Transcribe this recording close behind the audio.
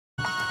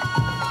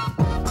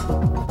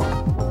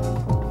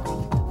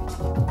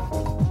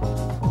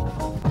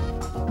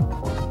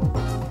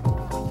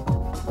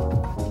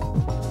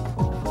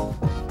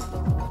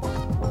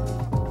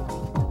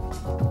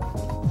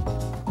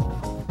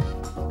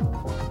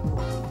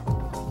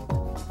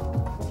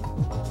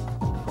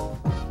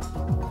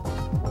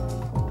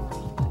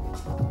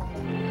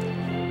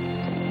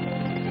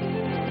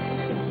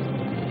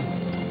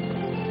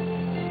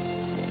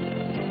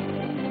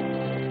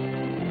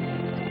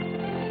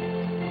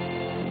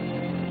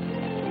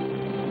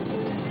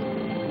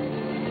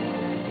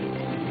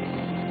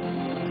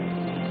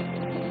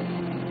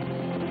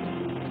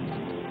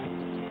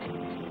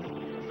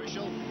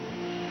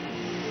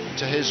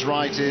To his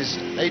right is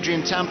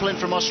Adrian Tamplin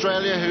from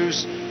Australia,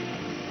 who's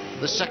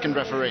the second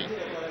referee.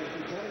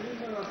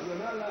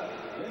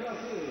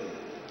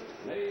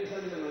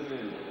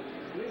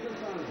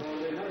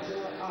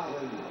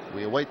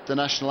 We await the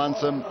national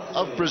anthem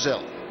of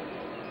Brazil.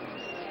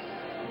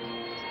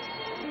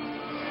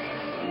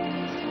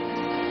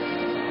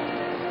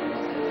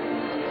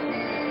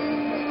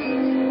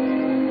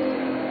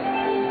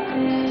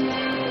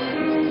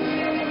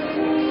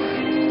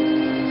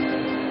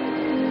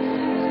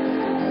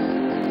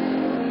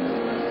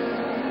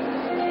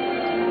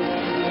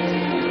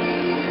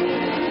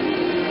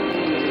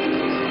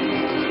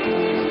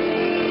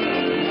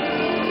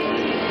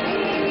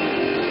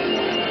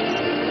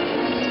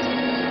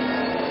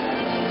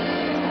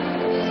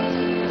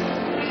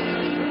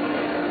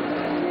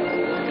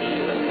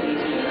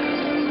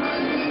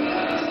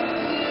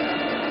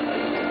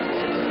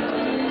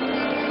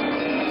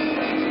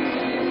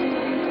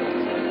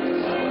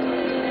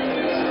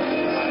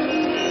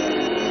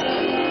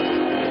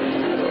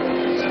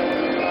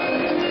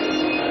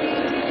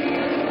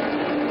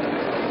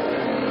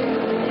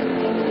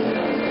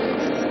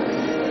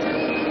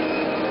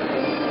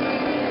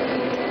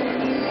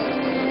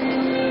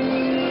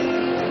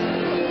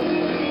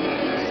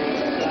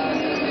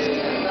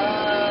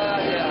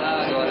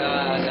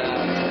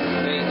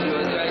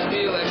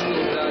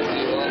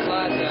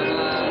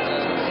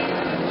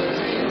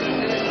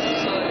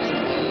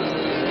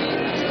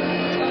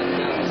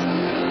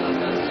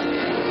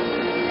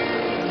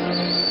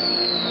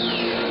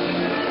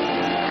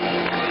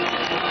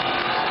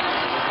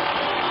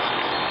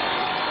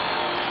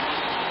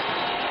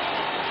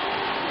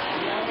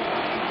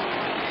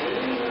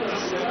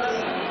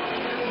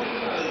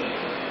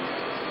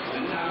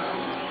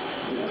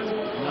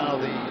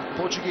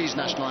 Portuguese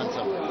national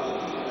anthem.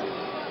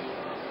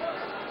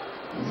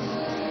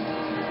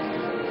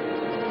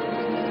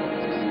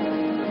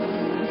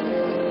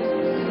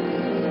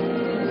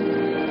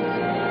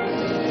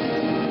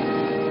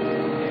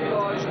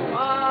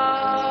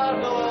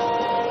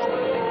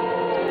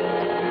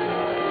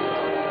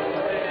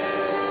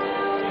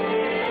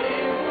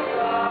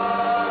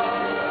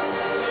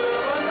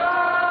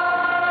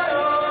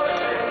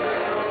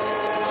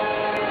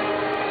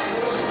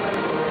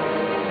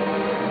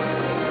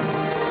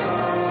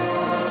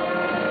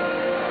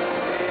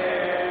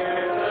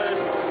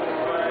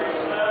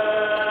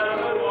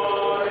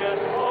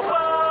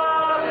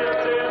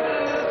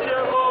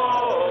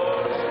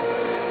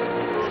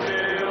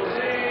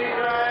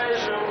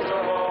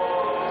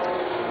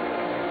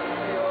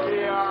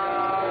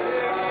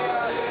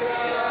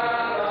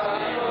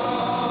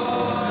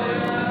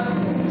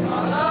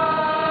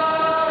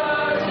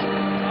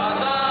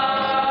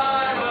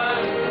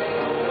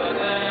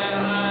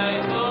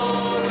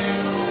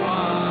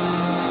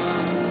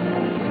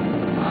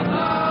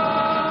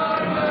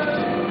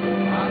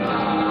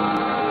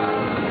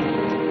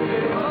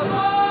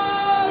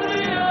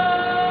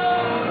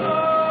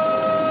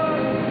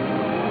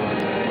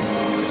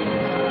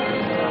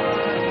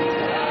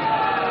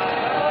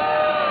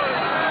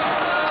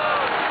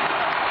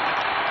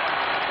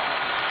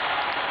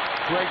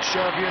 Great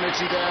show of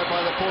unity there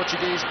by the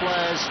Portuguese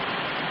players,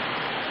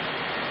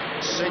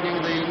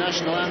 singing the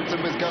national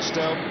anthem with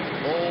gusto,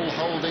 all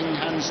holding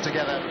hands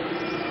together.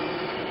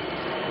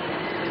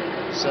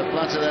 Sepp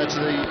Blatter there to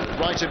the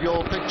right of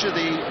your picture,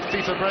 the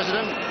FIFA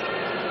president.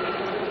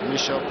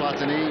 Michel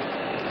Platini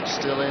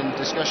still in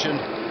discussion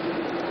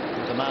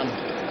with the man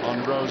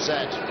on row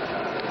Z.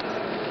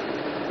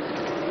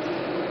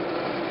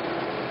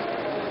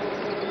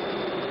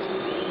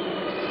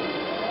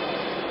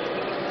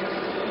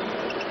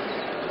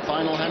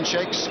 Final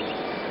handshakes.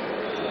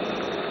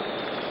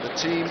 The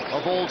team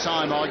of all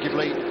time,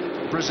 arguably,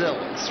 Brazil,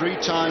 3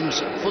 times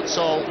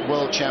futsal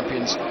world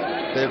champions.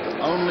 They've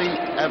only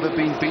ever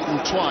been beaten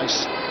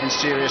twice in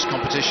serious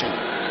competition.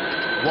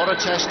 What a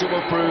test it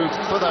will prove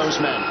for those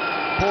men.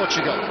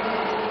 Portugal,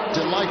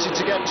 delighted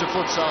to get to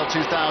futsal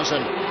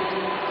 2000.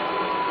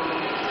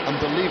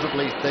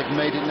 Unbelievably, they've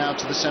made it now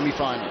to the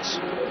semi-finals.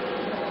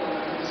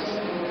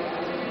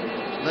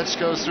 Let's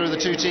go through the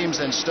 2 teams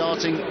then,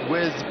 starting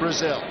with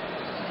Brazil.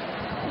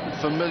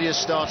 Familiar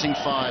starting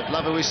 5,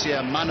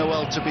 LAVOISIER,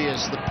 Manuel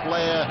Tobias, the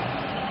player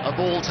of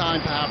all time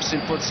perhaps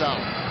in futsal.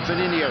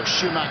 FININHO,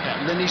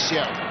 SCHUMACHER,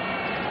 LENISIO,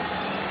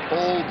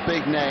 all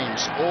big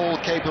names, all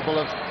capable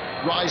of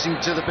rising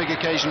to the big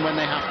occasion when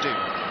they have to.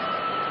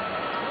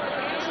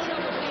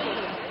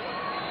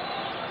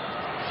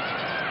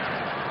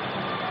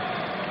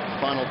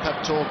 Final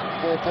pep talk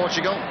for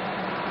Portugal.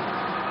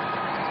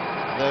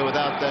 They're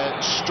without their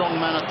strong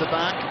man at the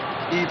back,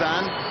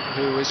 Ivan,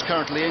 who is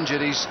currently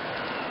injured. He's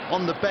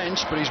on the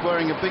bench, but he's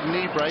wearing a big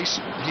knee brace.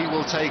 He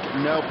will take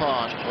no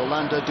part.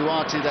 Orlando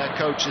Duarte, their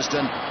coach, has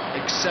done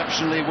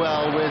exceptionally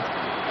well with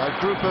a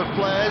group of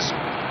players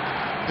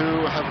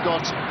who have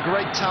got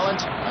great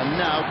talent and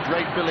now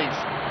great belief.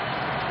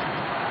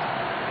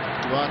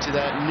 Duarte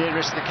there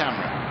nearest the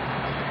camera.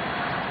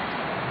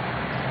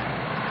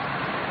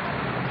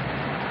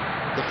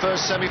 The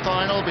first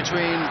semi-final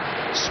between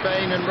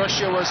Spain and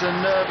Russia was a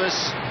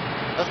nervous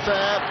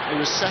affair. It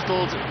was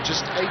settled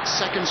just 8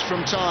 seconds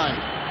from time.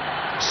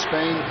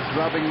 Spain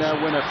grabbing their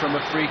winner from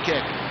a free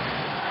kick.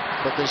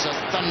 But there's a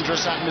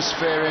thunderous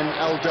atmosphere in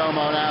El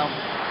Domo now.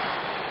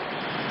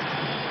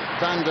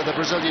 VANDER, the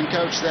Brazilian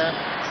coach there,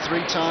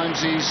 3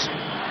 times he's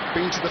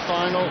been to the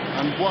final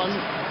and won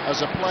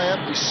as a player.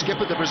 He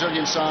skippered the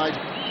Brazilian side.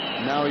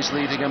 Now he's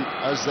leading them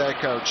as their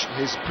coach.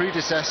 His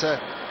predecessor,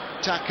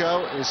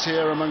 Taco, is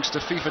here amongst a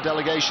FIFA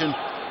delegation,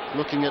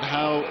 looking at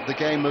how the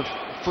game of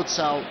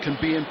futsal can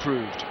be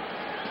improved.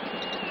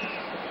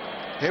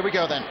 Here we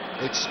go then.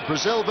 It's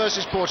Brazil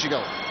versus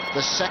Portugal,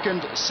 the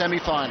second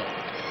semi-final.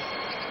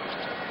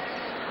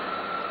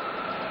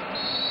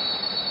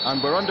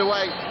 And we're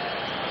underway.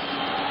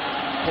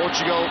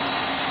 Portugal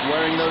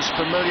wearing those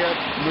familiar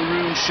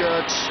maroon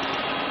shirts.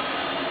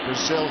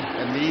 Brazil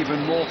in the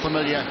even more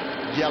familiar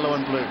yellow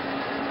and blue.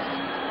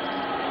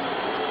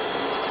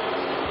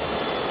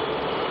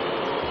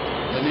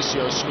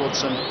 LENISIO scored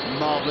some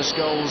marvellous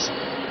goals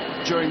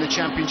during the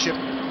championship.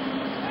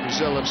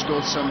 Brazil have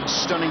scored some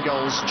stunning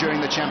goals during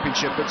the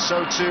championship, but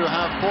so too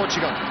have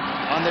Portugal.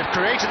 And they've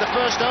created the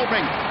first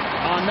opening.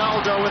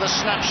 ARNALDO with a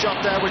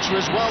snapshot there, which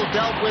was well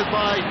dealt with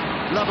by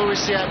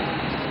LAVOISIER.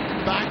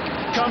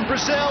 Back come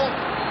Brazil.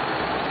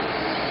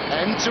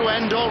 End to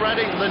end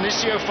already.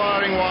 LENISIO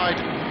firing wide.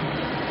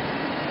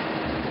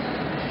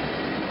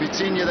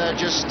 VITINHA there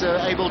just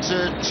able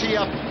to tee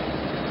up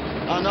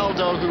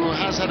ARNALDO, who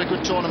has had a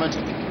good tournament.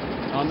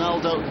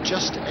 ARNALDO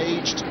just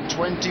aged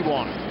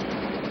 21.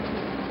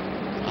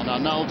 And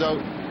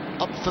ARNALDO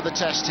up for the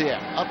test here,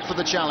 up for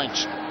the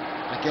challenge.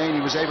 Again,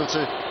 he was able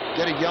to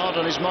get a yard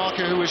on his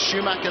marker, who was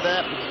Schumacher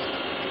there.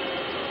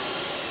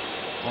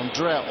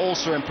 Andrea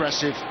also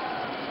impressive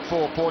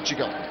for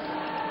Portugal.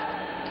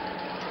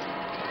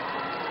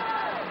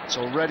 It's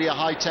already a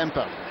high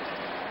tempo.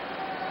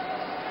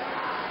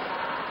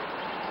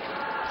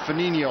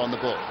 FININHO on the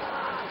ball.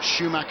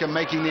 Schumacher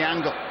making the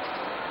angle.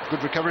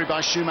 Good recovery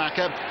by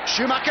Schumacher.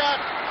 Schumacher!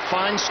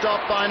 Fine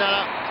stop by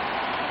Nana.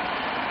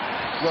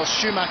 Well,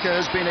 Schumacher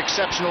has been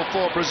exceptional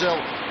for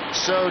Brazil.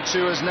 So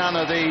too has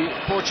Nana, the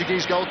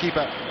Portuguese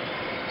goalkeeper.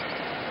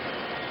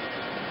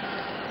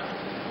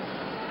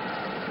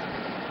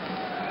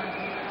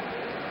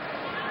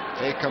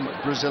 Here come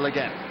Brazil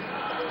again.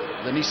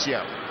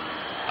 LENISIO.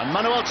 And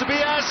Manuel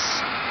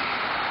Tobias.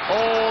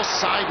 Oh,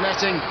 side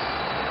netting.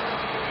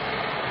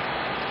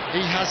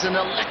 He has an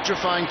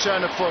electrifying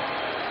turn of foot.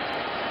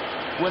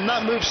 When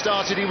that move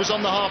started, he was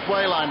on the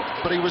halfway line,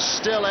 but he was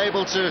still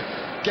able to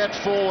get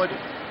forward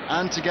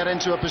and to get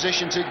into a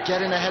position to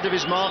get in ahead of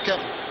his marker.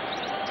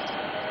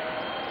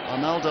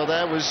 ARNALDO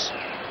there was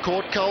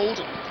caught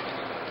cold.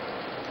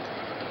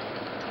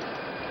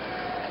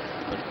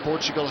 But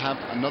Portugal have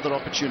another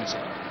opportunity.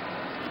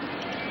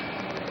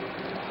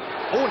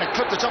 Oh, and it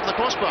clipped the top of the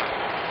crossbar.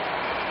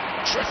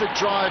 Terrific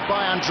drive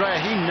by Andrea.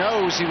 He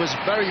knows he was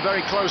very,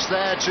 very close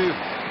there to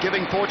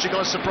giving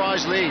Portugal a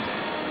surprise lead.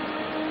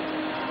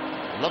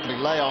 Lovely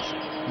layoff.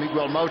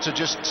 Miguel MOTA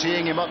just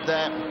teeing him up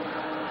there.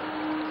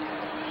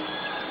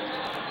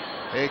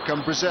 Here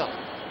come Brazil.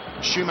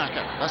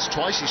 Schumacher. That's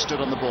twice he stood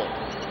on the ball.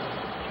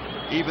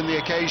 Even the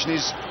occasion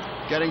is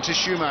getting to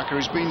Schumacher,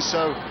 who's been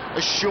so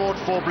assured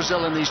for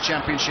Brazil in these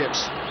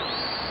championships.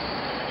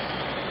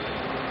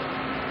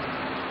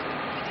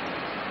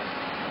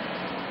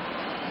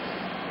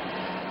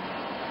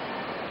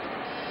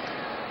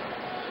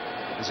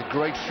 There's a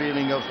great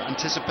feeling of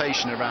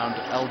anticipation around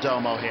El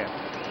Domo here.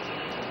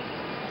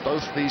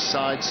 Both these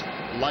sides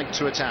like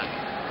to attack.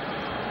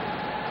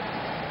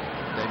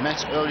 They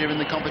met earlier in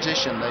the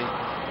competition. They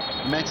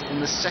met in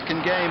the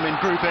second game in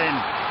Group N.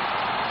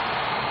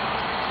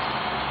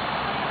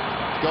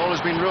 Goal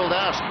has been ruled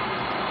out.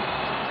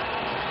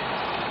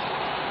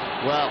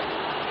 Well,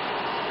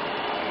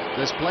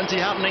 there's plenty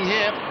happening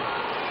here.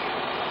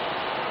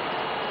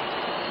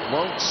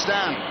 Won't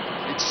stand.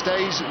 It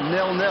stays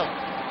 0-0.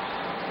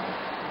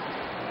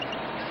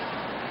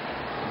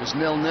 It was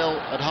 0-0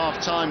 at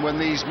half-time when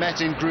these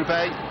met in Group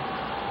A.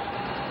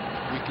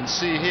 We can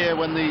see here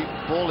when the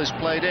ball is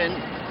played in,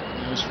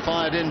 it was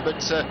fired in, but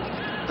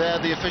there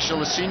the official,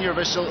 the senior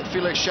official,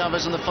 Felix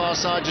Chavez on the far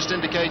side, just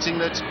indicating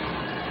that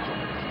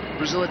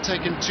Brazil had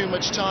taken too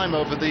much time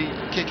over the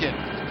kick-in.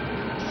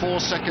 4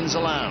 seconds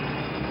allowed.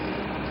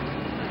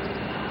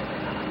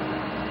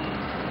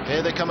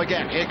 Here they come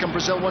again. Here come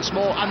Brazil once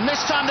more, and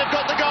this time they've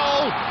got the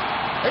goal!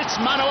 It's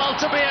Manuel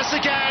Tobias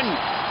again!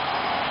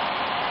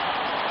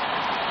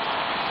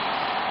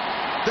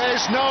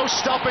 There's no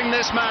stopping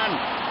this man.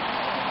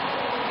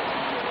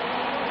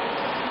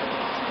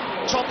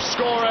 Top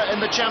scorer in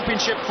the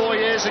championship 4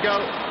 years ago,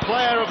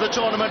 player of the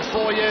tournament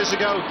 4 years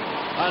ago,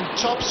 and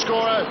top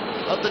scorer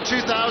of the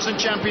 2000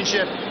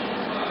 championship.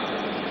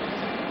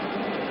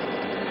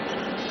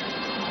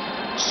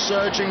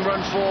 Surging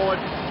run forward,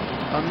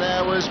 and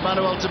there was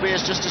Manuel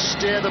Tobias just to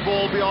steer the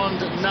ball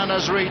beyond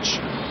Nana's reach.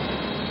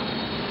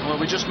 Well,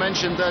 we just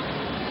mentioned that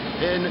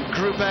in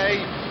Group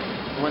A,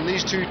 when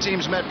these two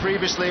teams met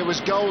previously, it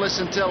was goalless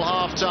until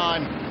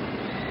half-time.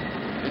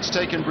 It's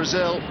taken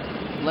Brazil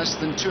less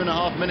than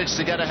 2.5 minutes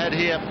to get ahead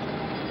here.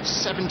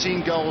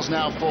 17 goals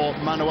now for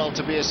Manuel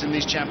Tobias in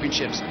these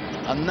championships,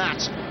 and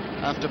that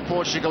after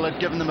Portugal had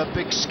given them a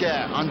big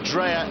scare.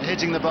 Andrea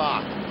hitting the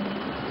bar.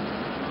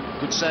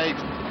 Good save.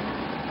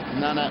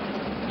 Nana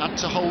had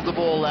to hold the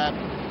ball there.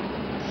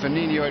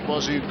 FININHO it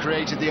was who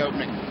created the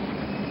opening.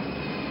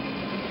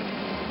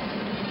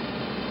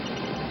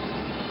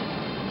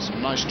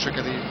 Some nice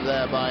trickery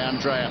there by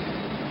Andrea.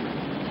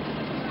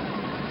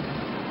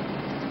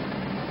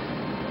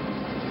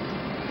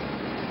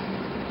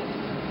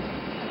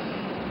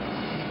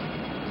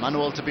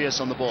 Manuel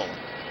Tobias on the ball.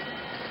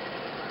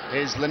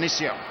 Here's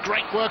LENISIO.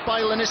 Great work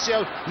by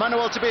LENISIO.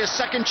 Manuel Tobias,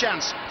 second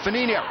chance.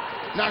 FININHO.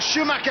 Now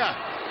Schumacher.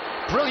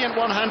 Brilliant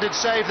one-handed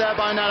save there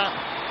by Nana.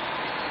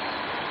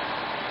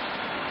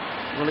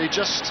 Well, he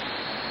just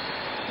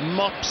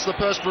mops the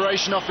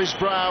perspiration off his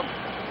brow.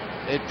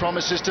 It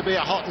promises to be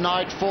a hot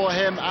night for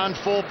him and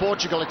for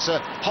Portugal. It's a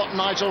hot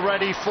night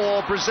already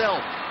for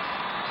Brazil.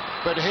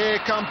 But here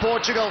come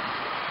Portugal.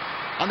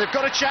 And they've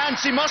got a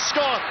chance. He must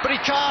score, but he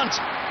can't.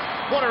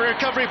 What a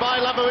recovery by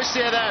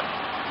LAVOISIER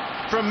there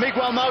from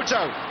Miguel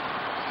Moto.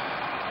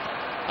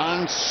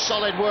 And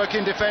solid work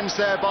in defence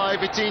there by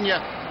VITINHA.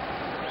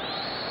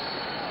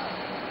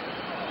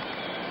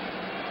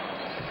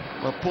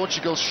 Well,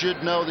 Portugal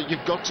should know that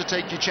you've got to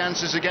take your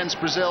chances against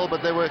Brazil,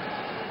 but they were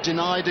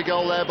denied a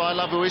goal there by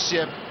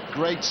LAVOISIER.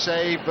 Great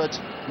save, but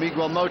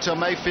Miguel Moto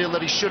may feel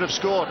that he should have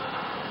scored.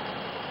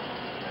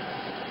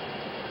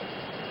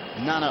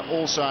 Nana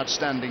also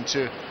outstanding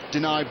to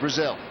deny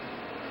Brazil.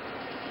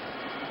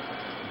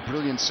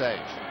 Brilliant save.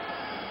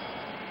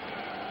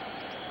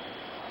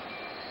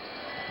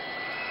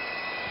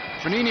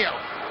 FININHO.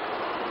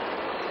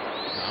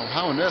 Now,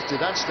 how on earth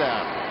did that stay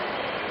out?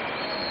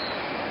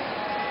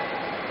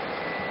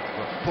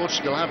 Well,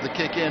 Portugal have the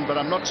kick in, but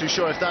I'm not too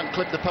sure if that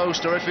clipped the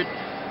post or if it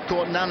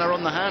caught Nana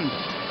on the hand.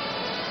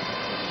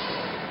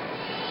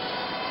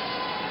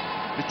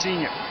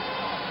 VITINHA.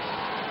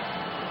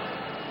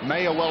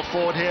 MAJO well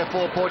forward here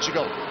for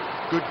Portugal.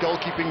 Good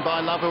goalkeeping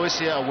by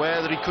LAVOISIER,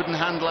 aware that he couldn't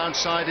handle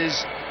outside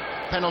his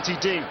penalty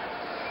D.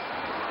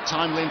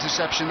 Timely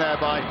interception there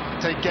by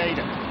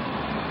TEIXEIRA.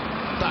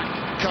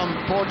 Back come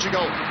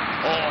Portugal.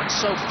 Oh, it's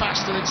so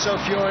fast and it's so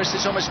furious,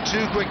 it's almost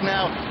too quick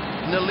now.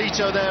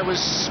 Nolito there was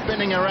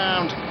spinning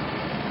around.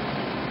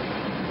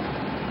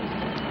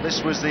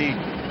 This was the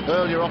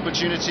earlier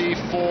opportunity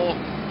for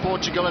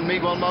Portugal and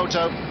Miguel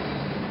Moto.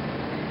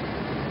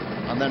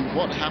 And then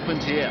what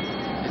happened here?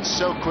 It's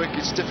so quick,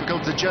 it's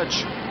difficult to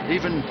judge,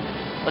 even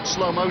at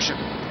slow motion.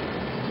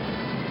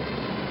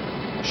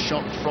 A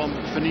shot from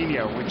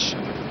FININHO, which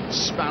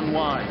span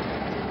wide.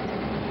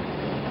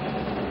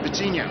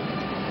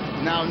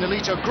 VITINHA. Now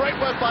Nolito, great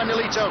work by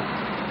Nolito.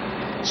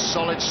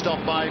 Solid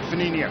stop by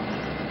FININHO.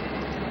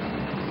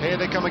 Here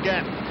they come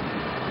again.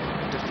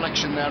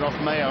 Deflection there off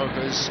MAJO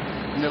as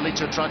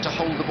Nolito tried to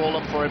hold the ball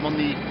up for him on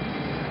the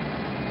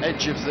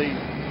edge of the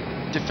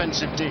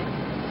defensive D.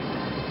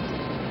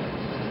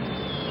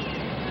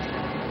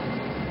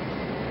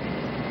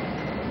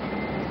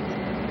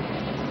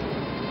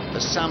 The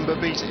samba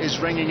beat is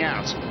ringing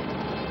out.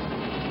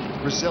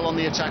 Brazil on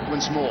the attack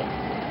once more.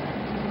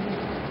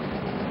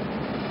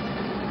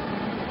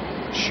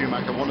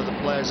 Schumacher, one of the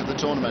players of the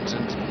tournament,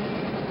 and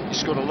he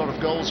scored a lot of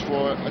goals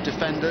for a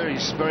defender.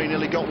 He's very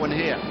nearly got one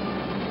here.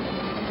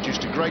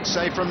 Just a great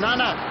save from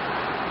Nana.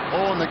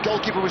 Oh, and the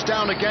goalkeeper was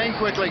down again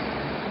quickly.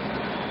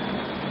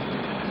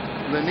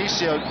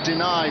 LENISIO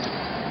denied.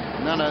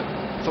 Nana,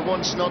 for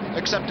once, not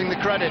accepting the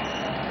credit.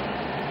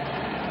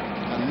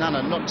 And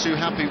Nana not too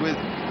happy with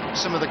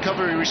some of the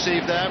cover he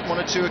received there. One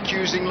or two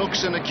accusing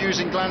looks and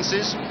accusing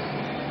glances.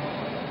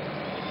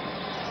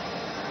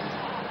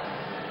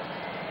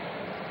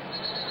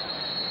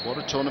 What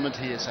a tournament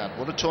he has had.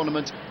 What a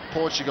tournament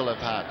Portugal have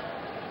had.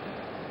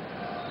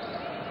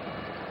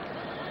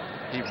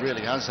 He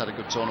really has had a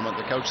good tournament,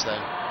 the coach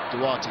there,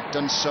 Duarte,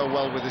 done so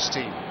well with his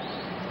team.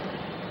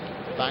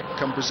 Back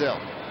come Brazil.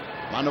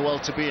 Manuel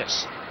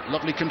Tobias.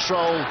 Lovely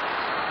control.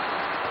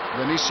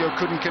 LENISIO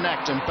couldn't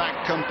connect, and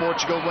back come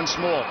Portugal once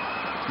more.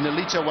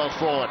 Nolito well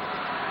forward.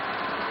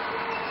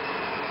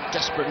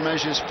 Desperate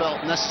measures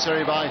felt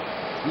necessary by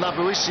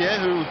LAVOISIER,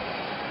 who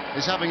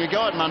is having a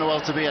go at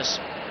Manuel Tobias.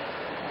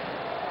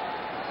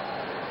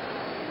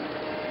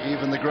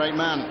 Even the great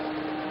man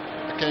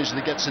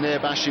occasionally gets an ear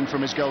bashing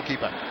from his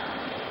goalkeeper.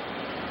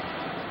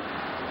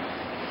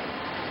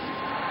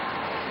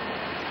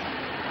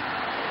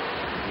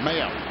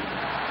 MAJO.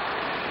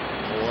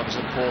 Oh, that was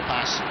a poor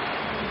pass.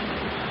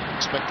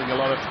 Expecting a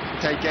lot of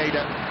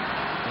TEIXEIRA.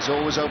 He's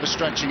always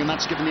overstretching, and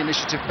that's given the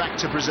initiative back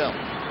to Brazil.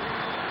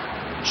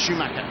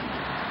 Schumacher.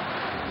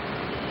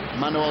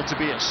 Manuel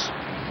Tobias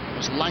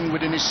was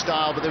languid in his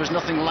style, but there was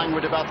nothing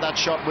languid about that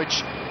shot,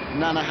 which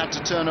Nana had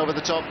to turn over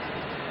the top.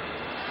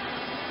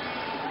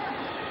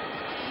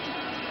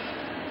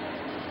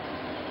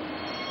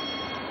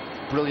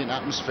 Brilliant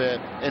atmosphere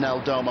in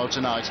El Domo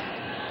tonight.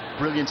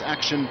 Brilliant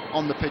action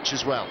on the pitch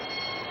as well.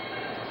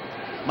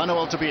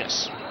 Manuel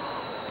Tobias.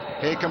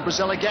 Here come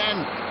Brazil again,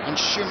 and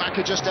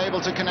Schumacher just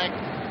able to connect.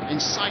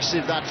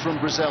 Incisive that from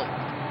Brazil.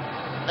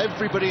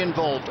 everybody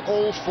involved,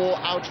 all 4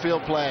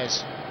 outfield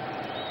players.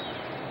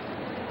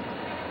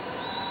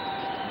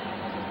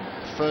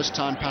 First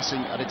time passing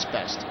at its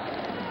best.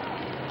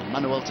 And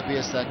Manuel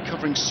Tobias there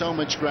covering so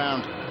much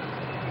ground.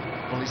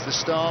 Well, he's the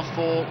star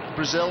for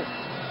Brazil.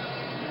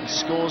 He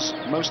scores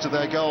most of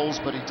their goals,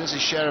 but he does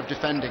his share of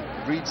defending.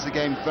 Reads the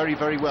game very,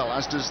 very well,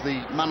 as does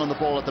the man on the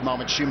ball at the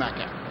moment,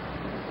 Schumacher.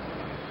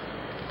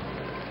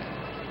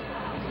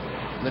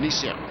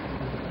 LENISIO.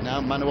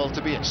 Now Manuel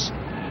Tobias.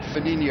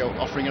 FININHO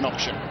offering an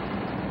option.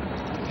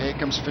 Here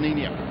comes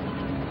FININHO.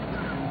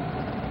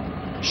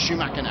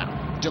 Schumacher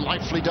now.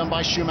 Delightfully done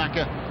by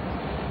Schumacher.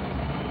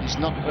 He's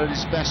not at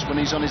his best when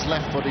he's on his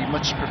left foot. He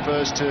much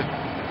prefers to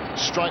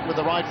strike with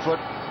the right foot.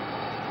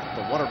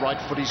 But what a right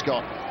foot he's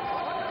got.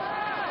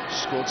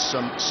 Scored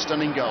some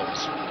stunning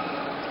goals.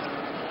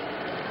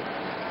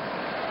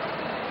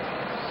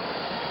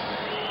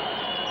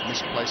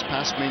 Misplaced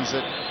pass means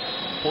that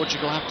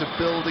Portugal have to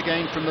build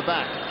again from the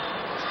back.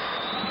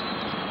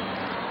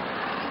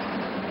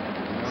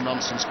 No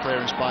nonsense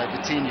clearance by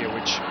VITINHA,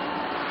 which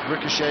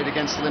ricocheted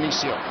against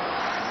LENISIO.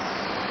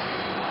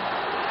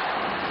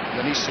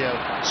 LENISIO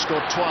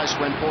scored twice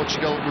when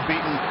Portugal were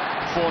beaten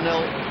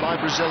 4-0 by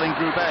Brazil in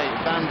Group A.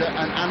 VANDER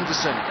and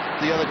Anderson,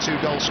 the other 2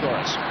 goal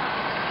scorers.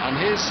 And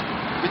here's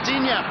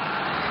VITINHA,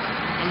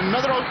 and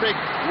another opening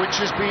which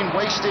has been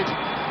wasted.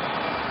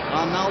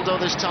 ARNALDO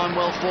this time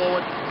well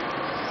forward.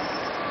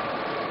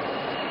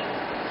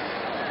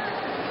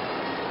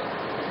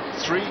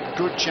 3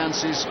 good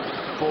chances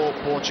for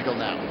Portugal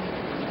now.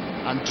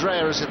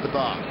 Andrea is at the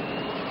bar.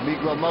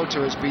 Miguel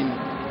MOTA has been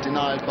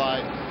denied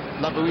by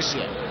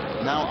LAVOISIER.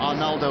 Now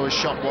ARNALDO is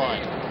shot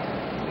wide.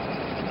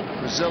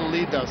 Brazil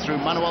lead though through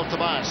Manuel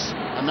Tobias.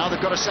 And now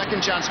they've got a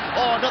second chance.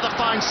 Oh, another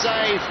fine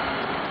save.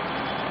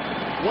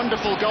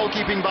 Wonderful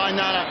goalkeeping by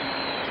Nana.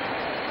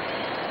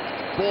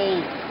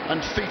 Ball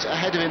and feet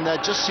ahead of him there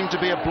just seemed to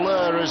be a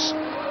blur as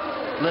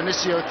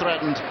LENISIO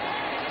threatened.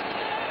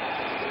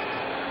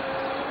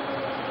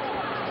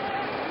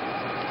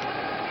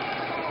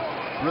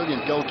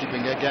 Brilliant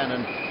goalkeeping again,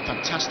 and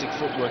fantastic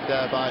footwork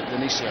there by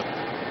LENISIO.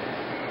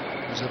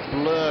 There's a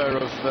blur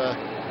of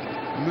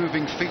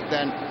moving feet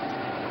then.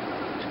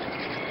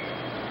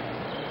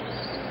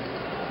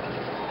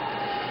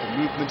 The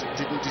movement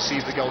didn't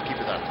deceive the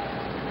goalkeeper though.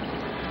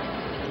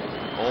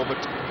 Oh,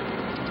 but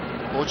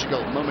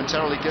Portugal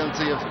momentarily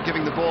guilty of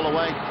giving the ball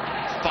away.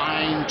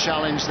 Fine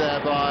challenge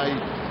there by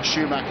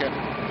Schumacher.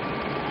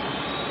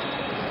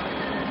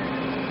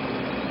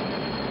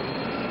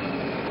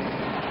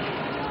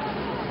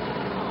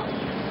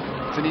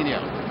 FININHO.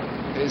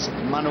 Here's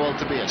Manuel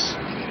Tobias.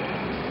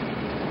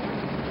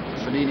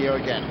 FININHO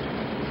again.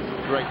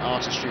 Great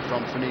artistry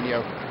from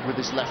FININHO with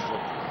his left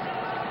foot.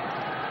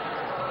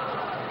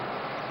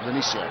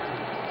 LENISIO.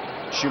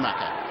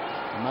 Schumacher.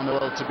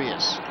 Manuel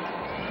Tobias.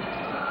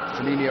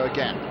 FININHO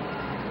again.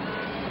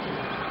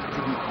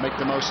 Couldn't make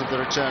the most of the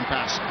return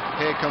pass.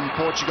 Here come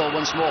Portugal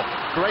once more.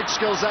 Great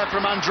skills there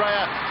from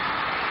Andrea.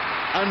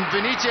 And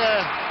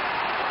VITINHA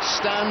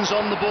stands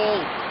on the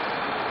ball.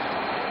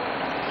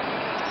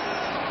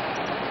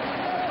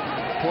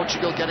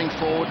 Portugal getting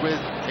forward with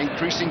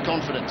increasing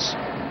confidence.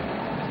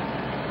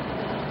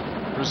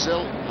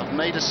 Brazil have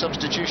made a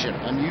substitution.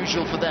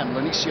 Unusual for them.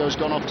 LENISIO has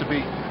gone off to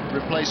be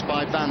replaced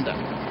by VANDER.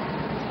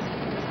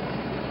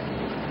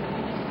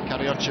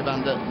 Carioca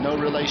VANDER, no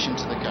relation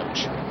to the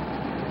coach.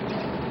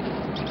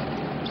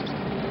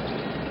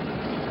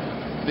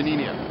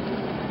 FININHO.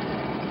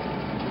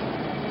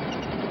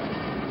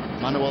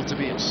 Manuel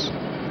Tobias.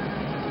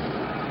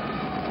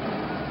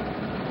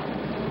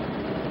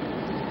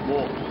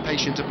 More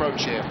patient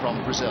approach here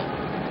from Brazil.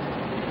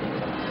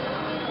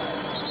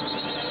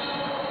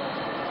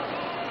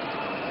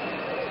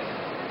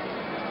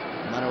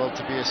 Manuel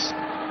Tobias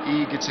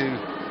eager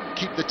to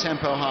keep the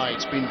tempo high.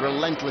 It's been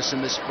relentless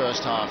in this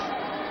first half.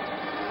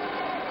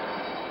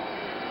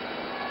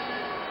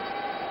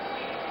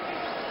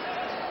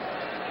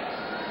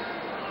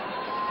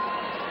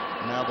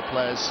 Now the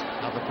players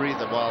have a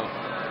breather while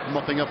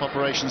mopping up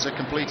operations are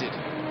completed.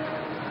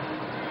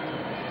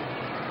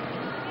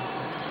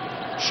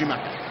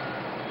 Schumacher.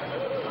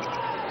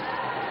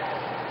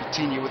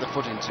 VITINHA with a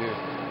foot in to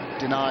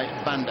deny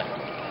VANDER.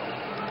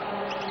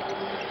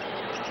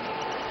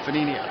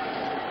 FININHO.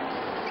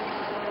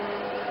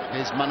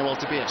 Here's Manuel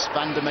Tobias.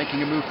 VANDER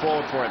making a move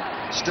forward for him.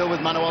 Still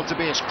with Manuel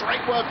Tobias.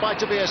 Great work by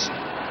Tobias.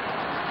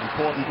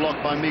 Important block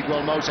by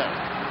Miguel MOTA.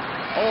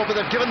 Oh, but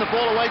they've given the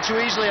ball away too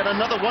easily, and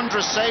another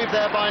wondrous save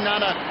there by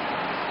Nana.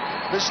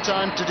 This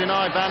time to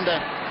deny VANDER.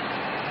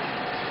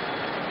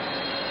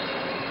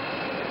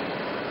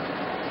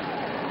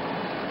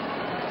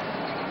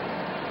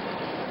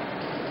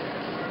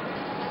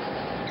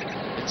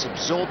 It's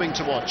absorbing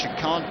to watch. You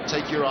can't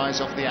take your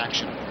eyes off the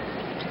action.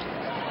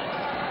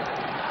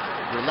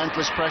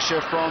 Relentless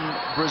pressure from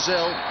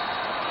Brazil,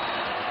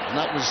 and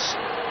that was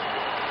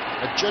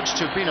adjudged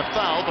to have been a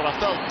foul, but I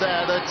felt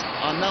there that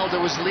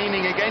ARNALDO was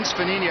leaning against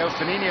FININHO.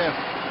 FININHO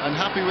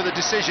unhappy with the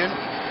decision,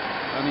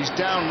 and he's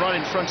down right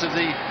in front of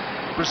the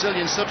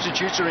Brazilian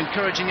substitutes, are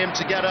encouraging him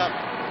to get up.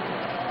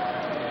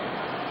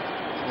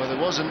 Well, there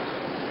wasn't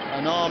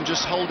an arm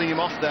just holding him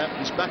off there.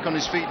 He's back on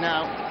his feet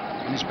now,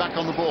 and he's back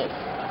on the ball.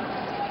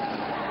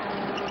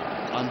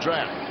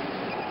 Andrea.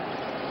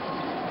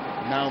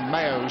 Now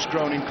Mayo has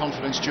grown in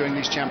confidence during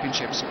these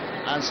championships,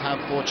 as have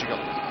Portugal.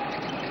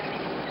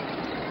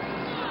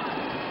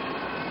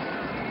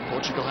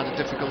 Portugal had a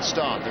difficult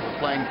start. They were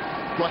playing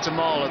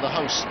Guatemala, the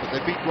host, but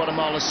they beat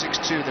Guatemala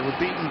 6-2. They were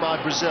beaten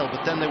by Brazil,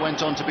 but then they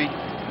went on to beat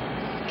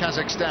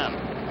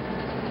Kazakhstan.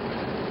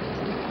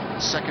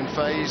 The second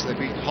phase, they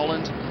beat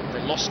Holland,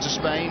 they lost to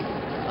Spain,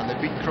 and they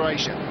beat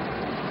Croatia.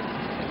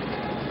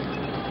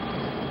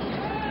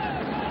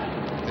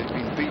 They've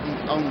been beaten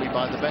only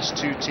by the best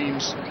two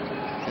teams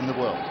in the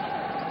world.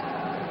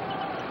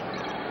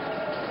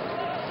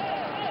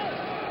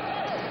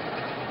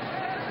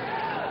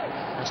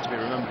 Has to be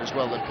remembered as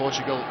well that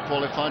Portugal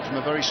qualified from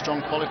a very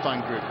strong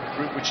qualifying group, a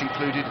group which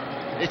included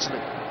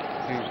Italy,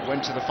 who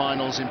went to the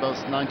finals in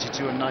both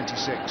 92 and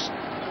 96.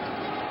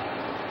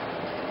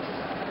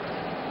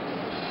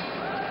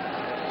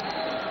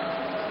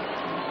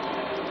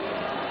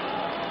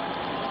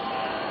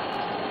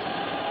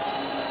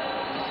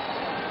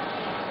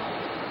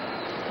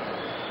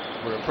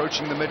 We're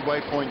approaching the midway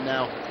point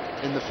now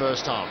in the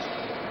first half.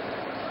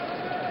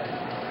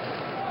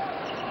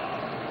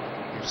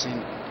 We've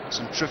seen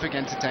some terrific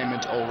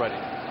entertainment already.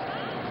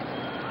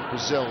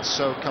 Brazil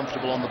so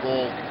comfortable on the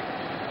ball,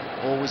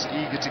 always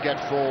eager to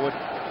get forward.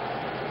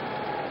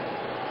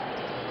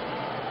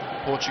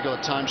 Portugal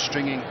at times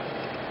stringing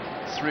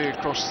three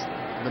across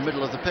the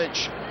middle of the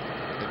pitch.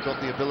 They've got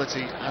the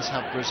ability, as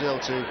have Brazil,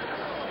 to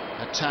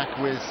attack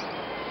with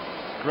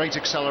great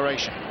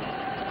acceleration.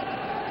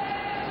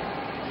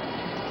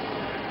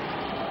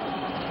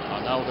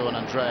 Arnaldo and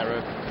Andrea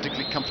are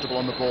particularly comfortable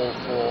on the ball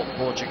for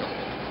Portugal.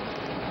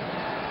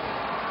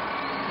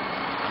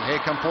 And here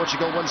come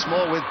Portugal once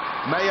more with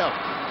Mayo.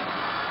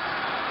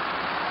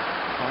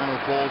 Final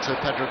ball to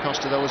Pedro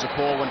Costa, though, was a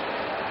poor one.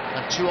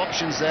 Had two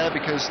options there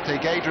because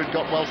TEIXEIRA had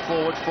got well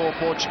forward for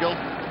Portugal.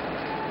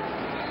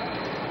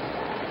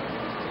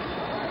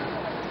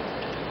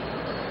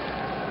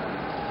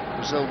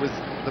 Brazil with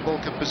the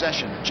bulk of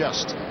possession,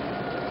 just.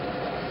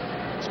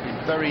 It's been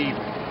very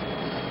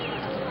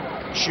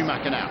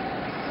Schumacher now.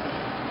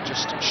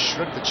 Just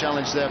shrugged the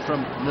challenge there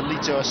from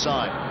Nolito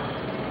aside.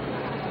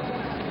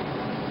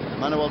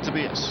 Manuel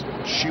Tobias,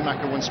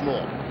 Schumacher once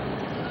more.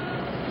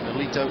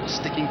 Nolito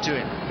sticking to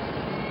him.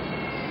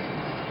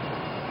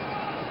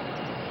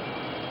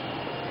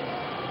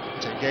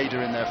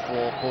 TEIXEIRA in there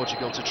for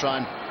Portugal to try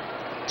and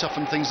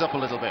toughen things up a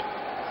little bit,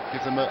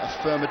 give them a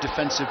firmer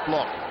defensive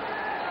block.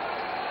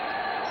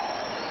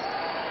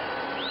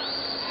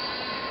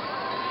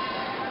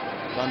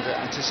 VANDER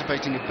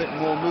anticipating a bit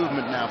more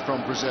movement now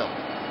from Brazil.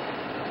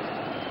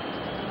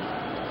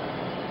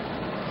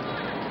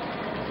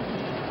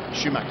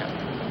 Schumacher.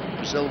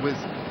 Brazil with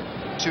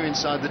two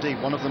inside the D.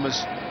 One of them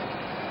has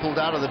pulled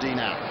out of the D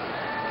now.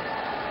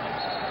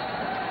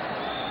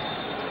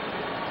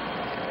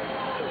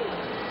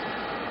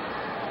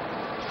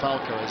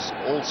 FALCAO is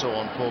also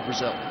on for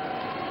Brazil.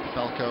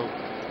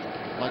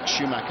 FALCAO, like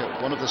Schumacher,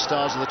 one of the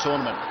stars of the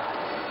tournament.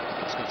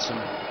 He's got some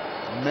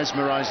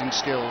mesmerizing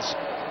skills.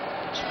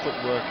 His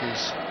footwork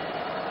is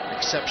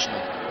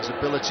exceptional. His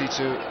ability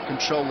to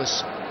control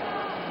this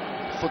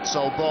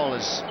futsal ball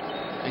is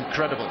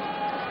incredible.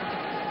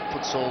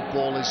 Futsal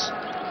ball is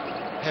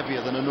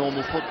heavier than a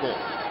normal football.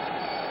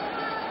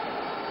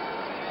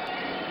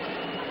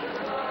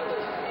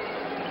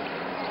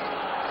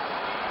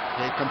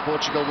 Here come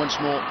Portugal once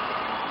more.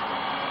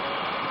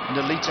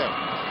 Nolito.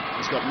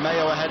 He's got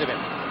Mayo ahead of him.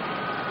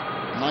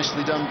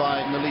 Nicely done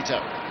by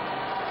Nolito.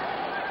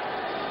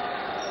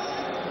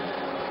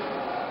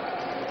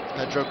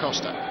 Pedro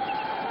Costa.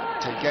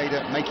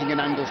 TEIXEIRA making an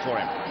angle for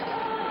him.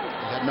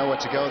 He had nowhere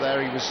to go there.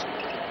 He was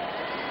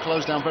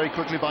closed down very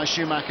quickly by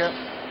Schumacher.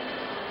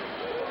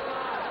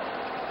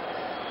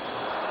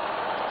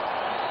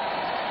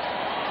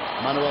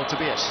 Manuel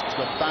Tobias has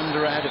got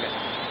VANDER ahead of him.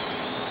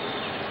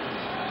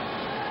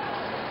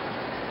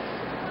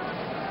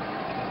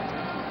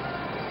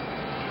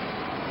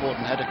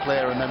 Important header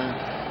clear, and then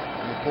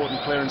an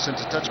important clearance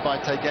into touch by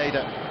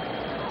TEIXEIRA.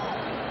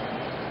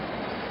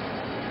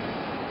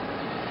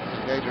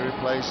 TEIXEIRA,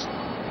 who plays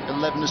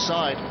 11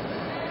 aside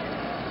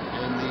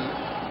in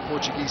the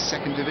Portuguese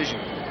second division.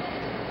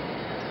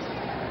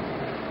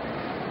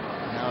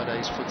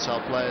 Nowadays,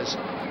 futsal players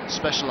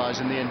specialise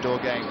in the indoor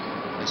game.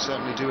 They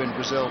certainly do in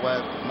Brazil, where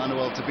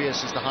Manuel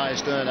Tobias is the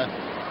highest earner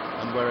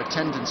and where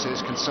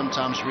attendances can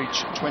sometimes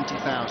reach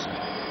 20,000.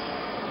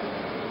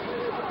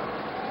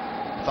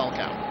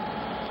 FALCAO.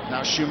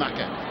 Now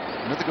Schumacher.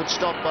 Another good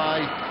stop by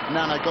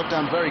Nana. Got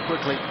down very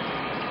quickly.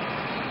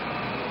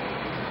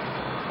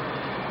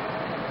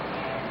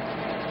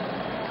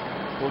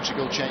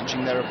 Portugal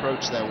changing their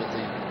approach there with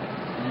the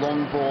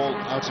long ball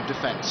out of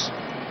defence.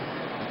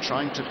 They're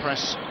trying to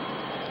press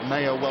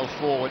Mayo well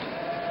forward.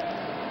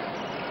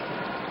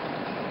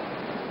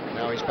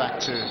 Now he's back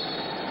to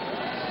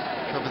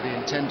cover the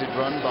intended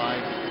run by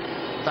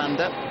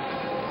VANDER.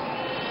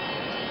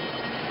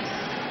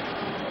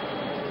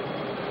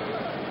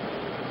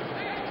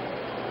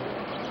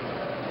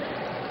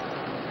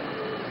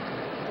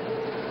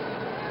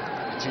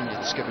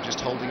 VITINHA, the skipper,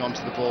 just holding on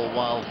to the ball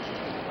while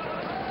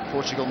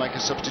Portugal make a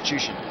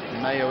substitution.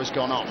 MAJO has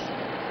gone off.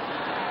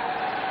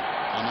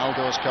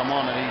 ARNALDO has come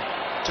on, and he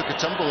took a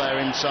tumble there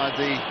inside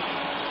the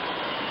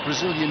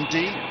Brazilian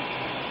D.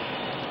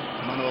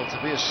 Manuel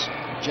Tobias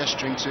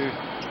gesturing to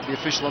the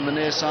official on the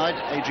near side,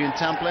 Adrian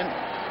Tamplin,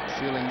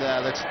 feeling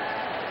there that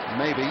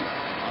maybe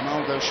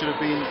ARNALDO should have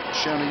been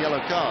shown a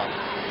yellow card.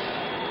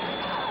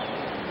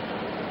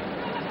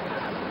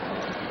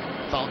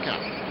 FALCAO.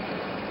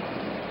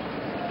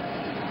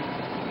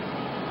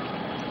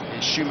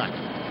 Here's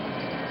SCHUMACHER.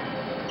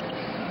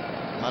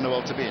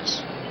 Manuel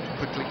Tobias,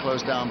 quickly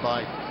closed down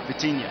by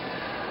VITINHA.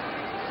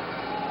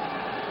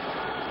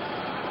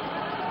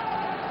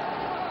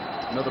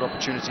 Another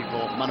opportunity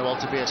for Manuel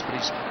Tobias, but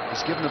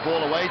he's given the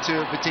ball away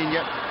to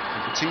VITINHA.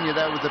 And VITINHA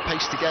there with the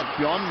pace to get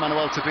beyond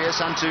Manuel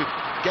Tobias and to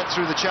get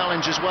through the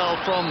challenge as well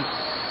from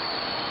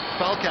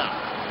FALCAO.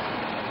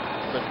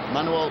 But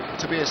Manuel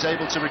Tobias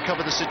able to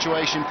recover the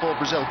situation for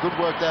Brazil. Good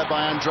work there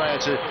by Andrea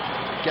to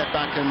get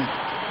back and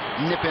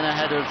nip in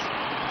ahead of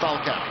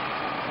FALCAO.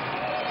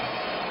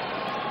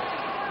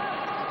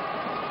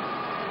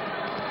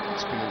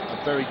 It's been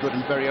a very good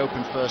and very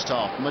open first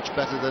half, much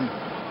better than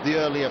the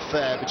early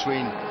affair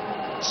between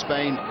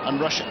Spain and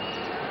Russia.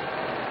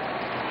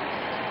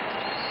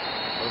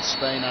 Both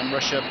Spain and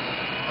Russia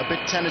a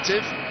bit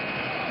tentative.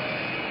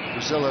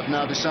 Brazil have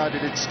now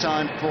decided it's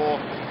time for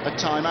a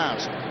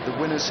timeout. The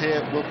winners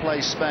here will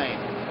play Spain.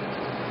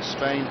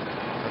 Spain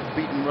have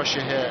beaten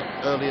Russia here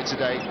earlier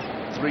today,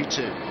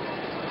 3-2.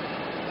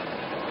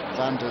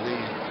 VANDER,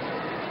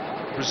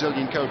 the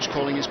Brazilian coach,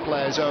 calling his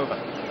players over.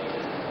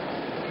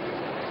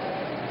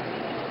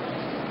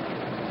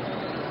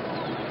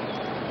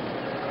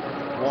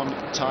 One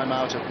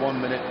timeout of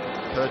 1 minute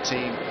per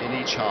team in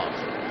each half.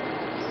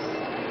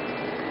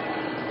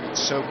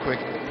 It's so quick,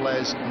 the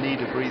players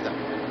need a breather.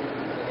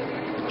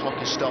 The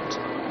clock is stopped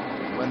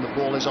when the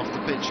ball is off the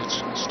pitch.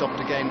 It's stopped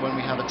again when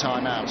we have a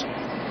timeout.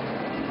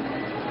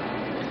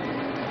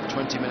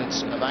 20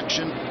 minutes of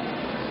action,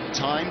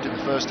 timed in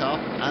the first half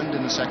and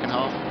in the second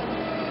half.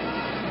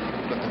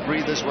 But the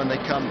breathers, when they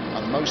come,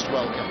 are most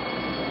welcome.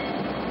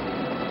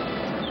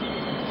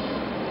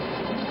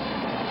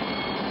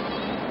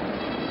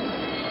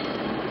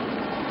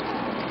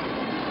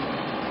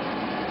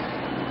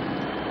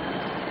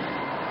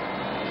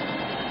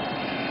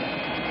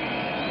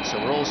 So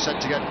we're all set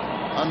to get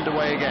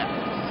underway again.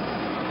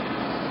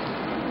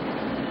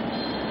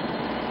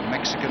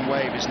 Mexican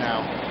wave is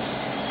now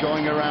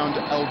going around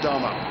El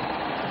Domo.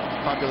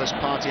 Fabulous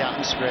party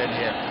atmosphere in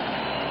here.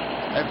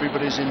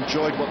 Everybody's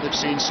enjoyed what they've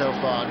seen so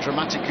far.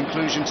 Dramatic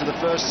conclusion to the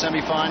first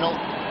semi-final.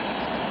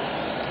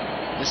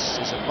 This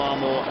is a far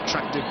more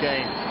attractive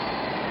game.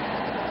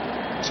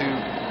 Two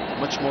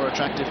much more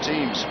attractive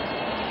teams.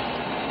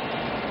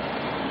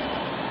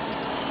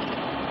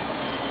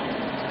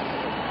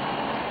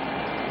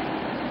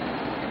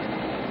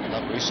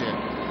 LAVOISIER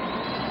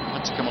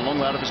had to come a long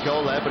way out of his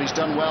goal there, but he's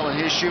done well. And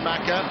here's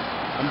SCHUMACHER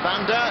and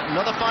VANDER,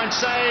 another fine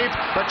save,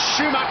 but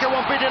SCHUMACHER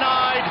won't be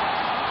denied.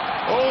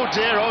 Oh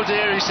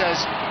dear, he says.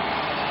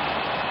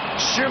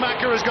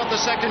 SCHUMACHER has got the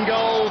second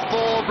goal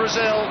for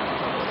Brazil.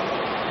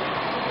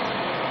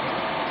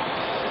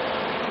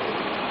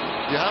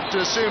 You have to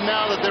assume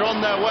now that they're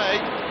on their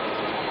way.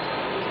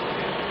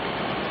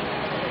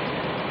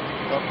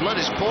 But blood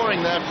is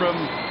pouring there from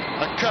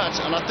a cut,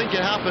 and I think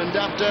it happened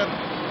after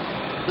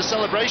the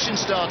celebration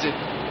started.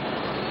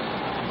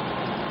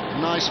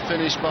 Nice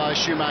finish by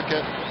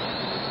SCHUMACHER.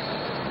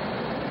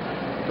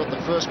 Got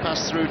the first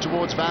pass through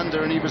towards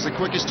VANDER, and he was the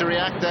quickest to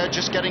react there,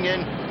 just getting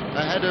in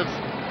ahead of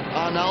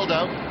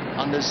ARNALDO.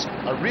 And there's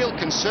a real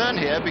concern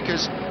here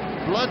because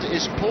blood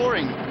is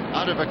pouring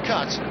out of a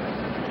cut,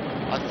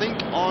 I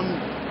think on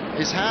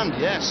his hand.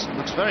 Yes,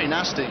 looks very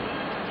nasty.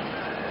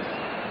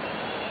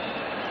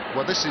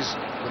 Well, this is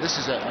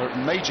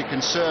a major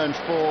concern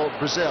for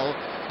Brazil.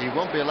 He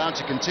won't be allowed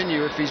to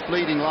continue if he's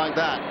bleeding like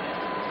that.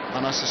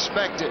 And I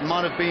suspect it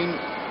might have been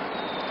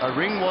a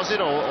ring, was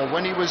it, or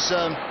when he was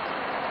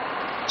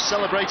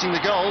celebrating the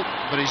goal.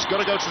 But he's got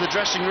to go to the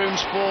dressing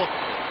rooms for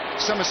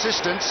some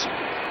assistance.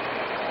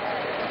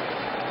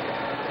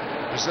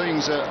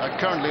 Brazilians are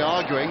currently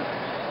arguing.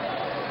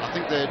 I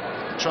think they're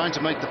trying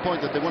to make the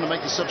point that they want to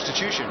make the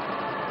substitution.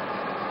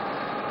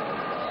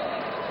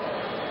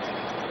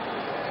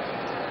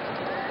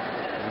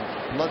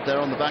 Blood there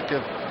on the back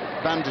of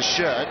VANDER's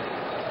shirt.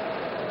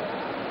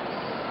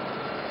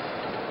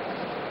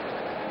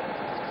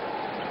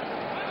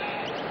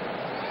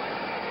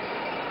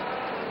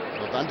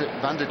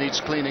 VANDER needs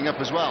cleaning up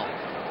as well.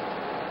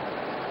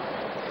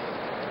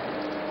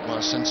 Well,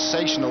 a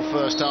sensational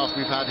first half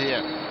we've had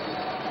here.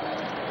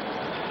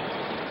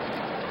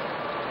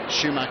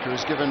 SCHUMACHER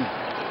has given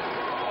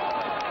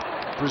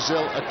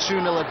Brazil a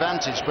 2-0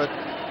 advantage, but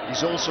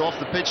he's also off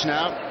the pitch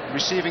now,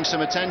 receiving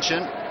some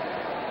attention.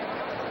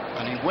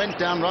 And he went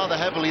down rather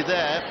heavily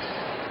there,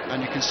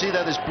 and you can see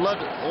there's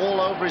blood all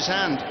over his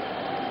hand.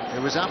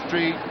 It was after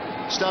he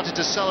started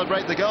to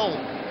celebrate the goal,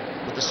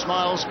 with the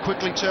smiles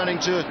quickly turning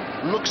to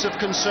looks of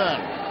concern.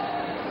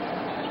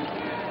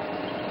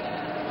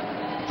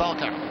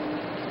 Falcao.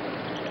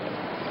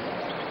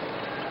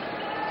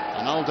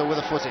 Arnaldo with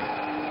a footing.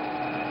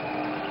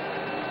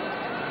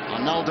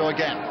 Arnaldo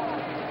again.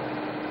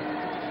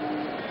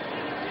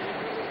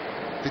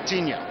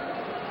 VITINHA.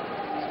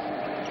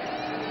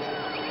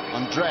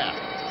 Andrea.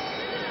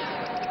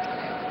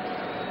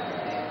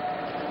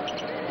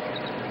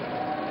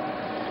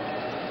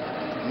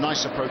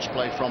 Nice approach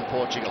play from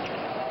Portugal.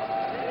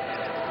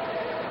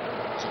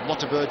 There's a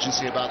lot of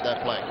urgency about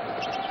their play.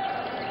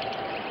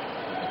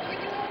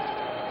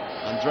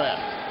 Andrea.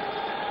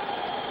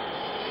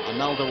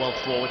 Arnaldo well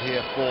forward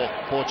here for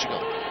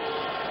Portugal.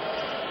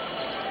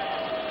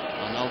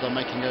 Arnaldo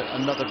making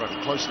another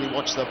run. Closely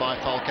watched though by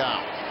Falcao.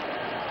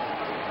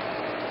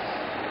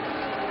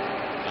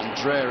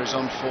 Andrea is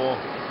on for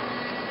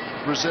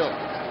Brazil.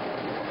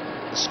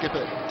 The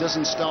skipper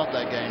doesn't start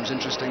their games,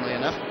 interestingly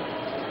enough.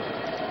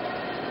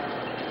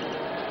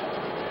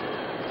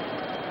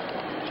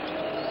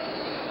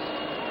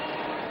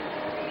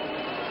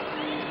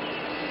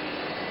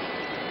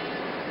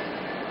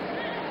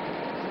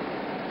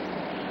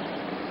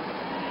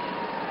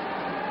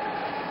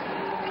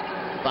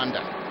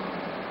 VANDER.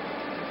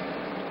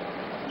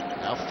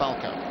 Now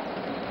Falcao.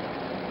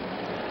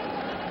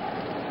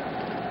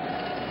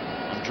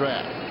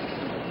 Andrea.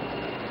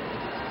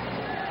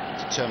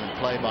 Determined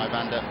play by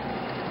VANDER.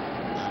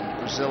 And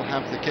Brazil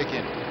have the kick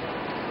in.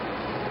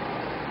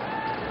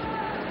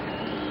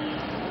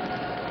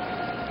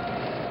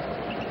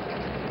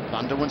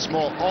 VANDER once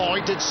more. Oh,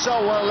 he did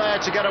so well there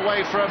to get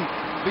away from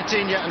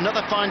VITINHA.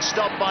 Another fine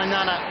stop by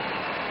Nana.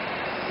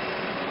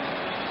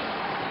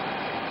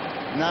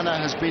 Nana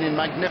has been in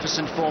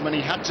magnificent form, and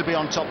he had to be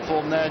on top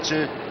form there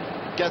to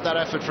get that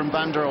effort from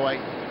VANDER away.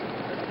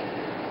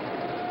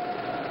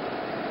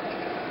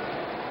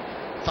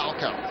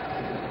 Falcao.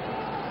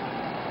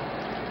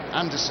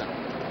 Anderson.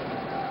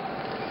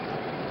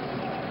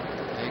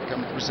 Here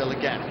comes Brazil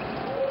again.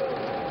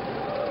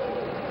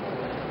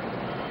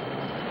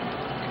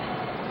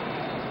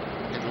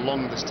 Hit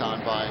long this time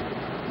by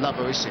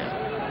LAVOISIER.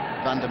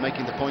 VANDER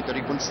making the point that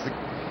he wants the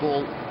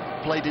ball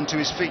played into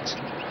his feet.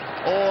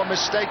 Oh, a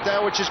mistake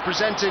there, which has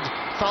presented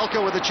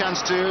Falcao with a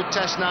chance to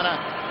test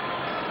Nana.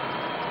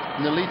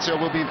 Nolito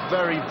will be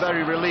very,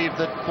 very relieved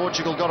that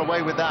Portugal got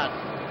away with that.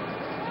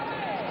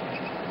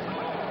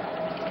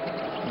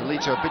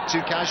 Nolito a bit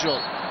too casual.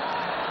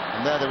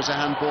 And there was a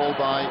handball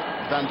by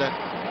VANDER.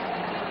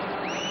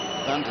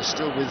 VANDER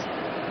still with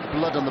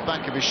blood on the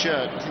back of his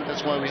shirt. I think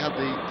that's why we had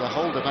the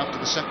hold-up after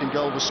the second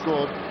goal was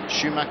scored.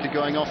 Schumacher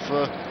going off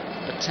for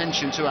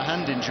attention to a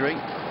hand injury.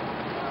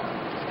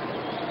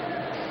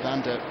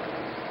 VANDER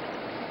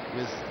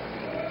with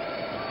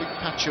a big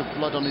patch of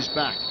blood on his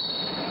back.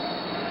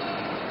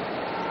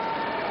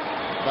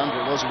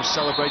 VANDER was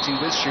celebrating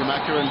with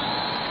Schumacher, and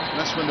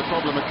that's when the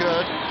problem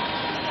occurred.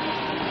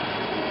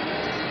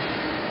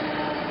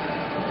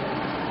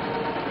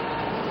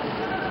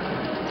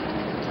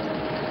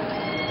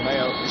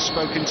 Mayo is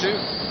spoken to.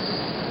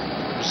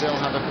 Brazil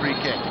have a free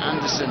kick.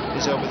 Anderson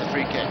is over the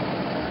free kick.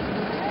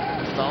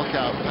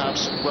 Falcao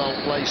perhaps well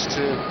placed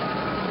to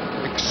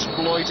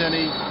exploit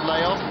any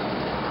layoff.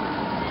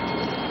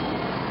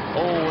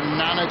 Oh,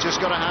 Nana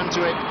just got a hand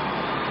to it.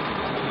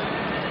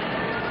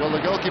 Well, the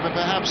goalkeeper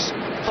perhaps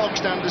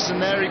foxed Anderson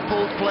there. He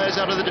pulled players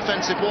out of the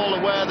defensive wall,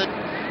 aware that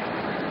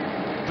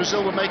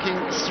Brazil were making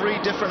three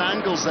different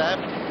angles there,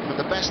 but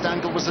the best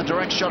angle was the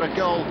direct shot at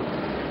goal,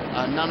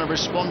 and Nana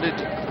responded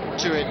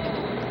to it.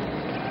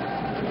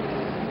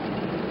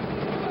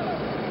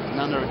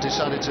 Nana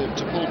decided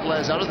to pull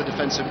players out of the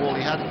defensive wall.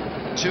 He had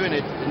two in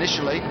it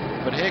initially,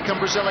 but here come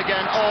Brazil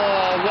again.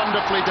 Oh,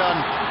 wonderfully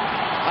done.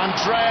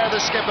 Andrea,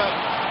 the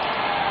skipper.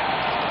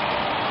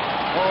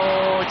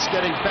 Oh, it's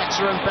getting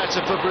better and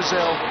better for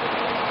Brazil.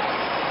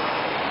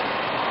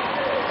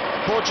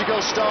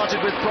 Portugal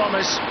started with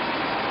promise,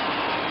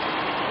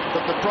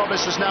 but the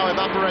promise has now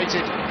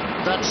evaporated.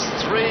 That's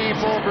 3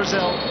 for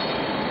Brazil.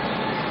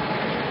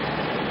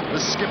 The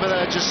skipper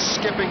there just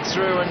skipping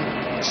through,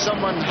 and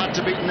someone had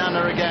to beat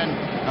Nana again,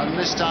 and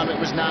this time it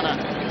was Nana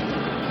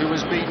who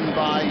was beaten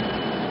by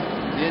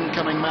the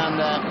incoming man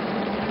there,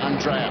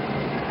 Andrea.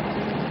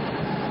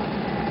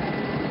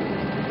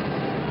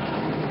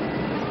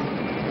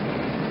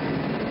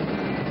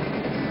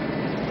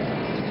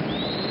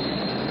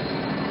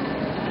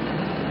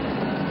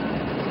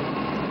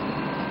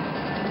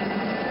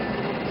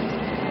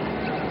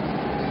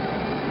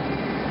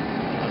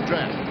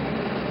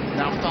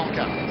 Now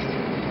Falcao.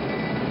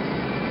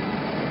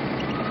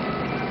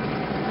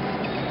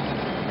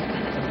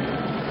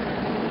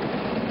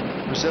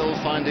 Brazil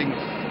finding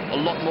a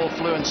lot more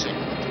fluency.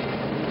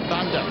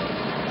 VANDER.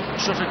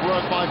 Terrific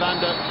work by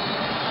VANDER.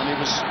 And he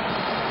was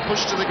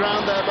pushed to the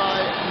ground there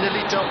by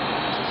Nolito.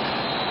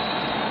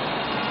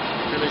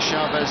 Philly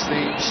Chavez,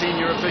 the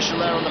senior official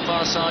there on the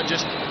far side,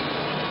 just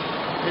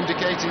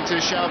indicating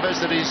to Chavez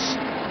that he's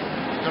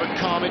got to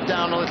calm it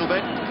down a little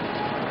bit.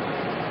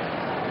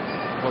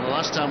 Well, the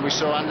last time we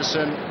saw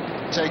Anderson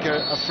take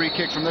a free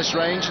kick from this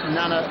range,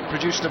 Nana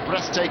produced a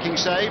breathtaking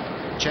save.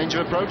 Change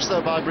of approach,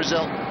 though, by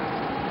Brazil.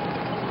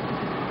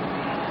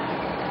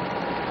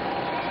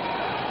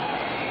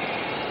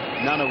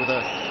 Nana with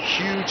a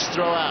huge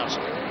throw out,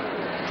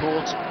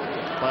 caught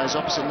by his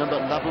opposite number,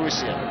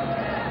 LAVOISIER.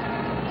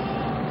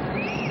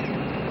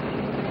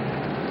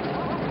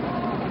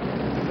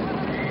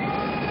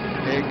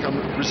 Here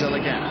come Brazil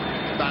again.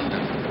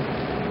 VANDER.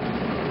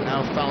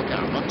 Now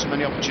FALCAO. Not too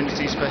many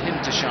opportunities for him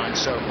to shine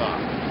so far.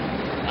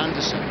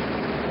 Anderson.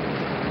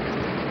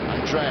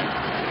 Andrea.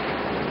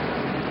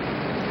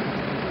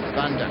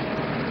 VANDER.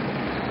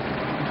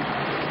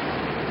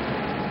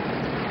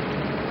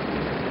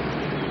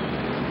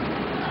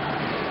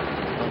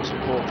 That was a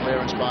poor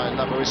clearance by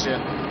LAVOISIER.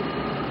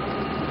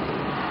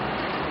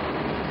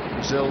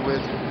 Brazil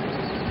with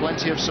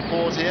plenty of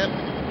support here,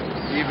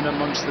 even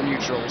amongst the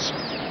neutrals.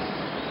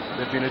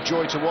 They've been a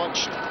joy to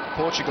watch.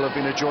 Portugal have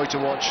been a joy to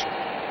watch.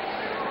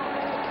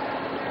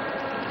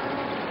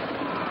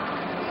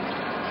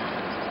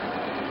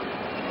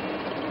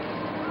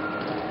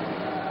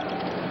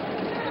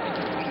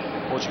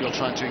 Portugal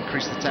trying to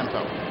increase the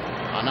tempo.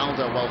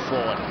 ARNALDO well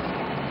forward.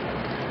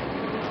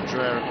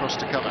 Andrea across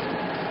to cover.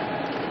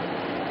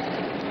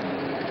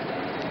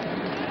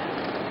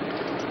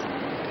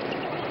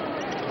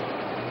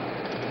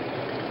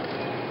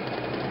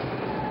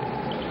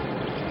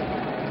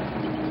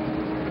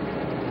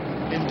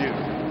 INDIO.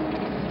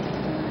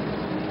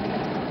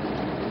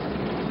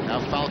 Now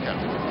FALCAO.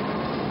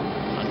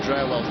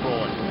 Andrea well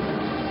forward.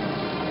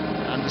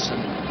 Anderson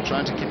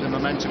trying to keep the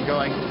momentum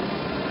going.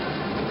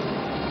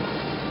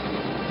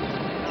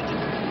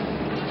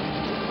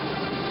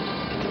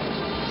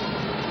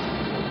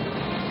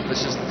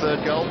 This is the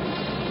third goal.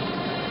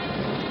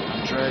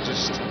 Andrea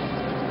just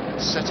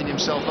setting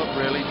himself up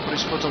really, put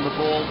his foot on the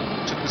ball,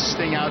 took the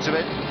sting out of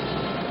it,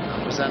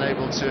 and was then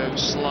able to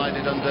slide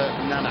it under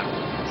Nana.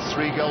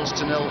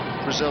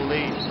 3-0 Brazil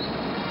lead.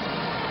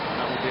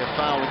 That will be a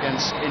foul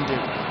against INDIO.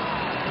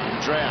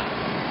 Andrea,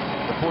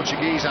 the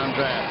Portuguese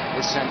Andrea,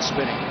 is sent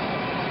spinning.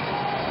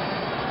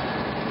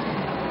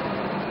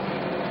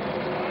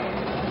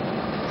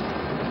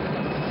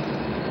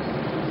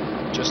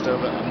 Just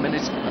over a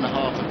minute and a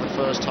half of the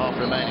first half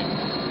remaining.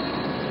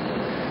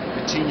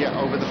 VITINHA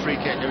over the free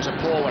kick. There was a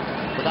poor one,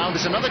 but now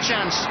there's another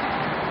chance.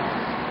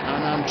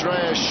 And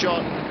Andrea's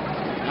shot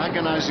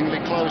agonizingly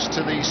close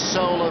to the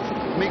sole of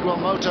Miguel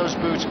Moto's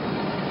boot.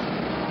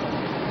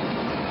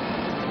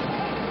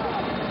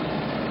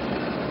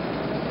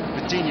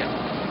 VITINHA.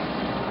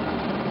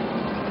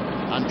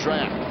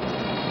 Andrea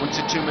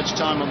wanted too much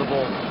time on the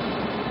ball.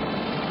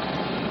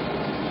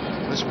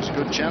 This was a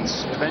good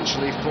chance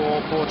eventually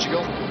for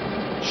Portugal.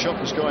 Shot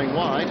was going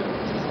wide,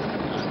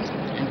 and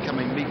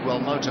incoming Miguel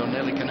Moto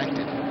nearly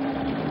connected.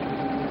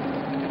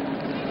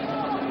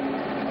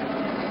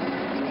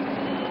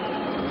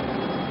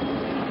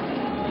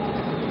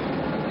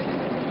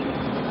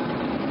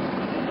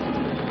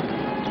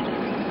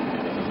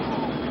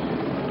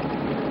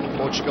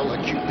 Portugal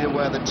acutely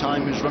aware that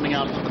time is running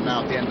out for them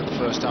now at the end of the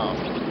first half.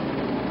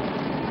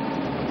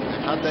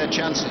 They've had their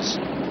chances.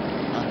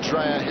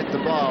 Andrea hit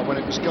the bar when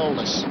it was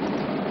goalless.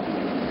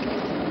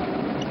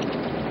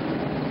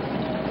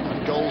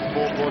 Goal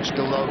for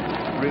Portugal, though,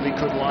 really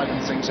could liven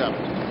things up.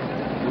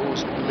 You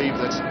always believe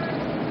that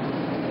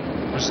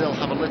Brazil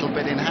have a little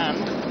bit in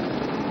hand.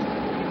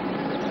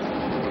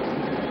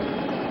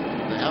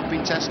 They have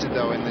been tested,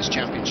 though, in this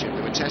championship.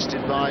 They were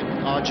tested by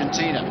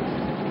Argentina,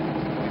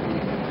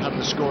 who had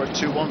the score at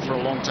 2-1 for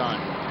a long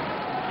time.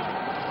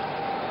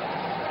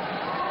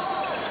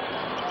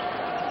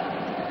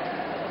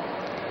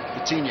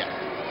 VITINHA.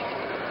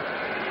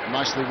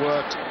 Nicely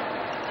worked.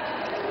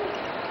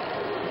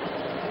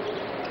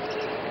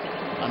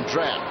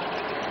 Andrea.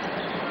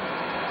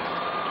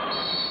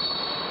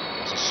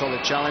 It's a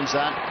solid challenge,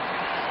 that.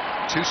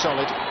 Too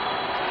solid.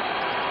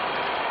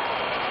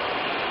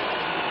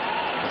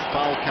 The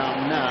foul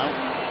count now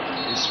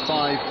is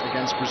 5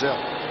 against Brazil.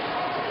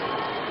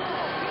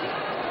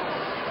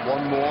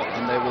 One more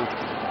and they will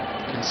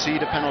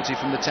concede a penalty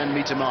from the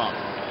 10-meter mark.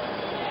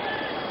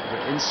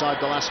 We're inside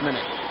the last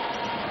minute.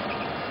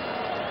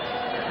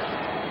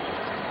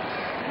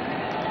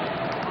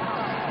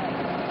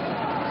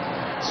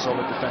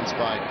 Solid defence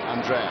by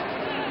Andrea.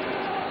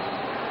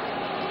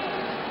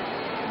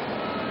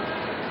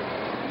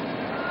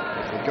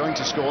 If they're going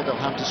to score, they'll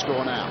have to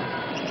score now.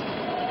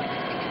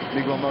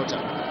 Miguel Moto.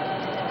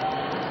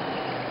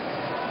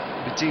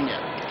 VITINHA.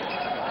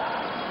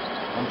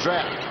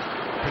 Andrea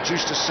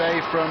produced a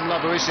save from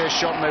LAVOISIER's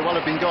shot, may well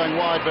have been going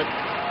wide, but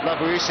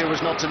LAVOISIER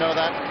was not to know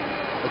that.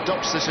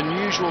 Adopts this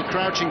unusual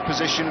crouching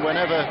position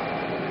whenever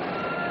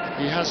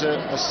he has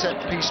a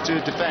set piece to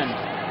defend.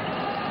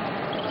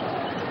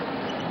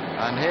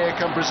 And here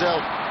come Brazil.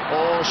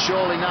 Oh,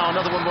 surely now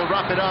another one will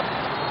wrap it up.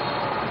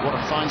 What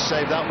a fine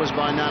save that was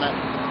by Nana.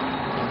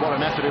 And what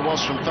an effort it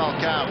was from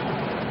FALCAO.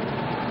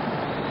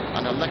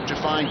 An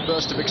electrifying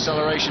burst of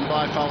acceleration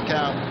by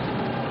FALCAO.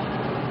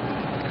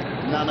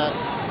 Nana,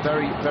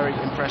 very, very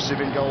impressive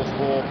in goal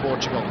for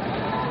Portugal.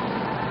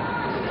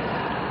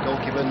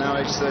 Goalkeeper, now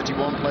aged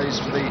 31, plays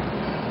for the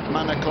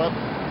MAJO club.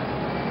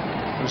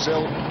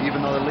 Brazil,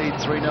 even though they lead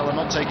 3-0, are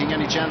not taking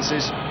any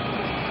chances.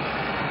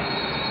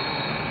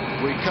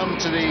 We come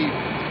to the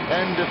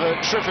end of a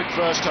terrific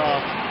first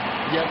half.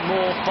 Yet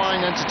more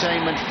fine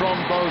entertainment from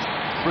both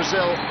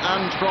Brazil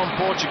and from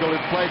Portugal, who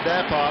played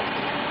their part.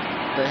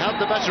 They had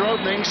the better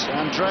openings,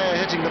 Andrea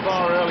hitting the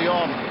bar early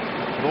on,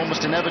 but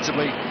almost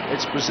inevitably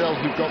it's Brazil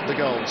who got the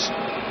goals.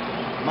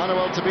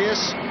 Manuel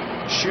Tobias,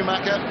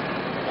 Schumacher,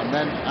 and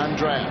then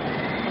Andrea.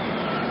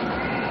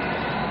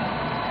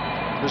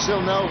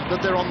 Brazil know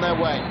that they're on their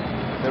way.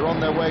 They're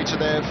on their way to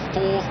their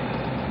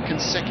 4th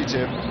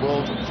consecutive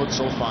World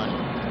Futsal final.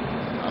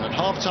 And at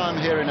half-time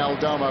here in El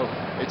Domo,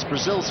 it's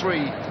Brazil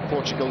 3,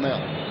 Portugal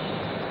 0.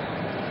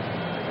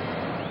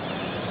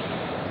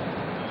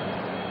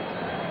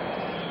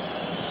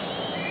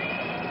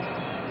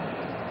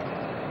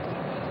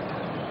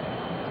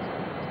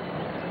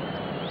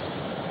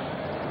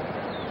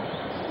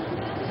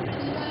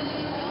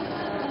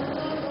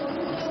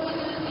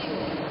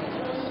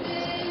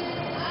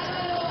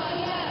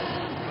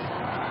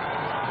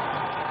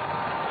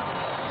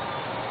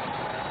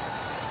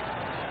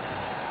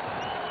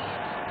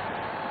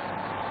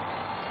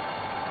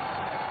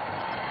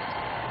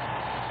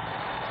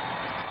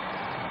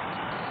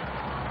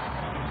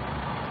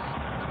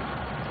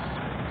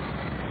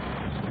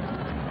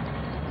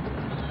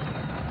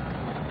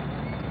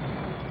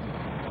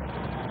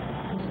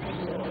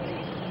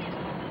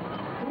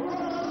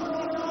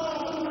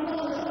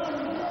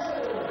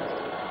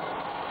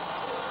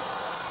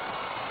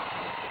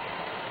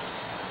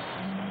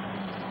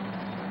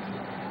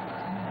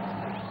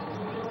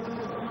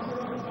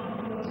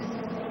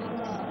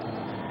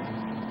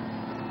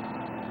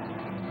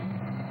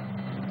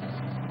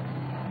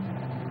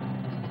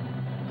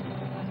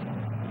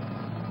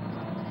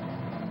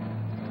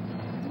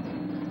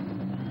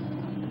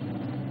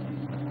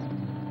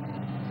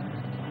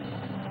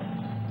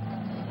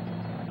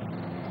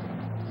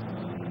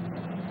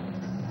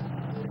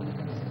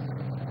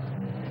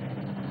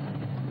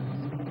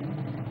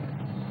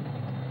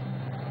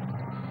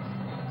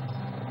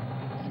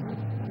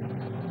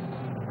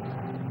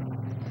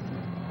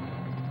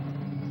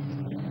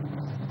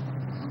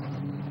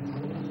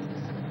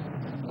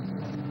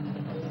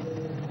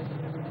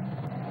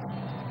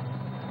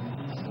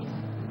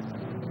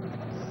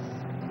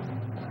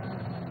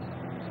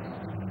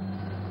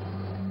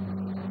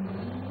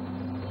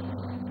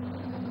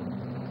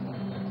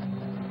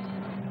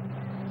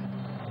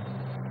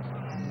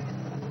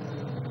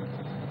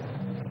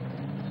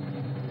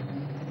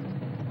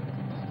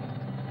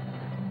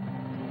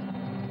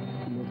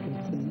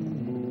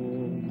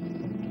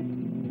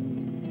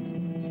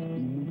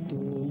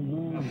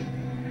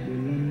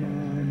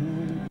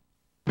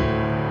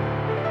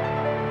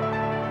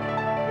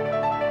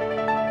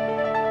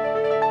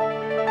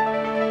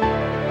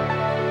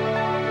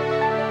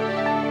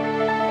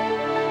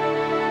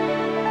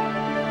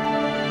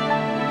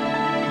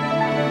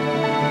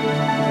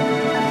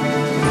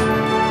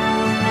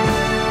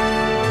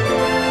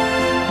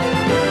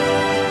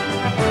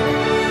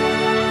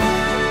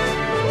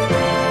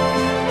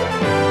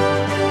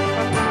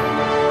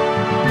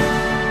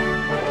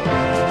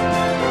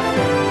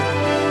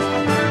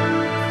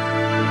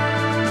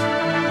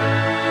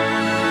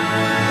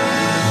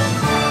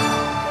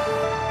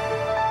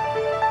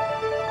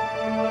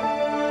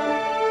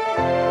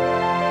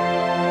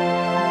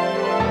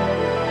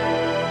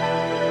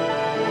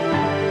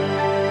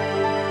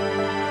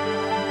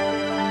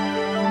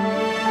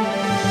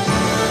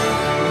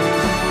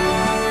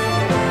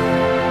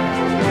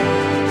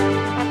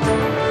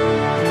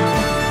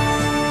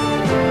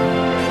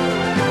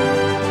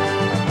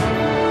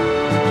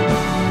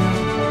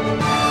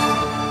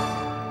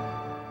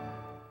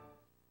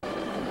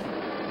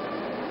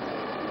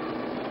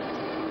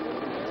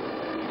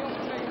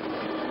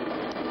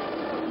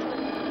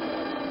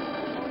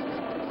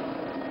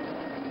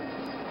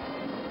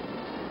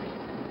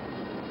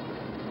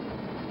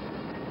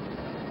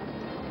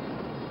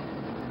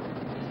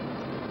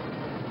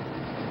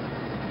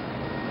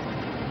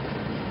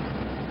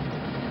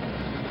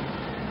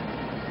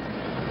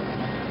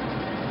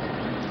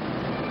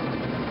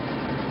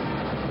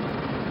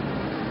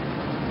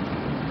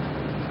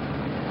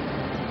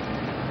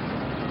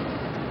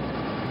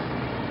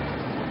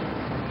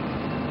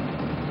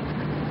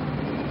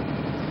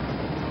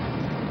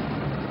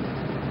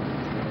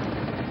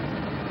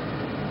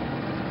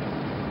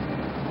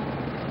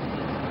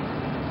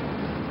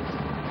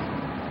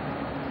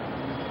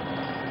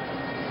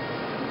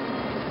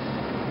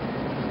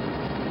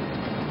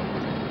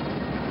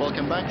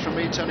 Welcome back from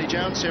me, Tony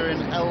Jones, here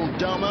in El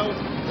Domo,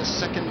 the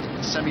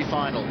second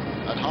semi-final.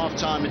 At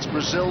half-time, it's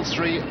Brazil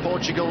 3,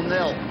 Portugal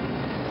 0.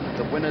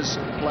 The winners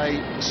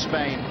play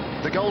Spain.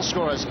 The goal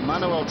scorers,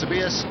 Manuel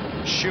Tobias,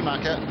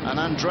 Schumacher and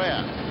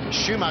Andrea.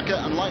 Schumacher,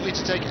 unlikely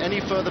to take any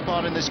further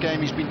part in this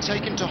game. He's been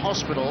taken to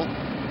hospital.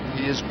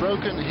 He has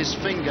broken his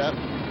finger,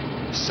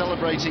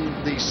 celebrating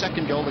the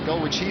second goal, the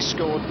goal which he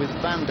scored with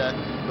VANDER,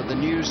 but the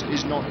news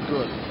is not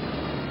good.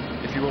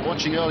 If you were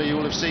watching earlier, you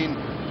will have seen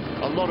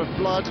a lot of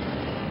blood,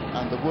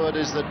 and the word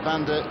is that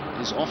VANDER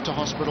is off to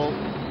hospital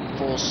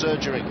for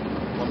surgery.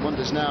 One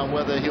wonders now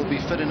whether he'll be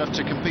fit enough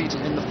to compete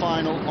in the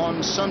final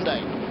on Sunday.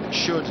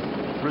 should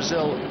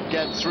Brazil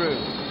get through.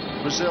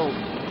 Brazil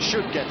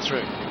should get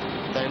through.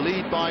 They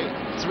lead by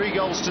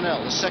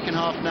 3-0. The second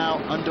half now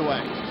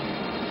underway.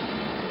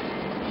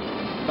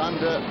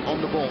 VANDER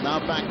on the ball, now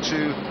back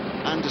to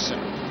Anderson.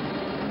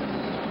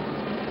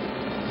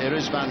 Here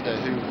is VANDER,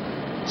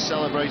 who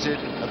celebrated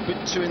a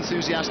bit too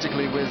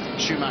enthusiastically with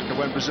Schumacher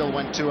when Brazil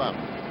went 2-up.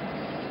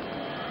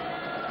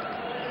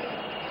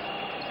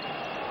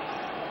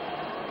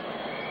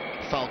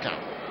 FALCAO,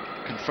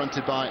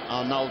 confronted by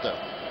ARNALDO.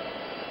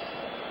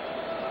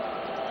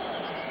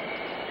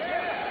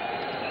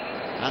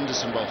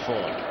 Anderson well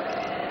forward.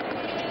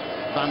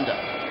 VANDER.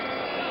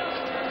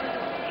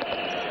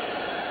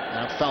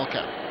 Now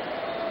FALCAO.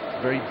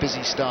 Very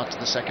busy start to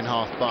the second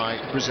half by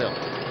Brazil.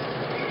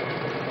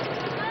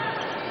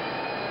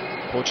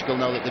 Portugal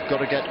know that they've got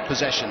to get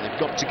possession, they've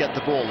got to get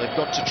the ball, they've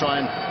got to try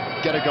and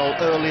get a goal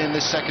early in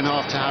this second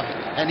half to have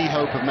any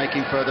hope of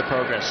making further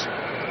progress.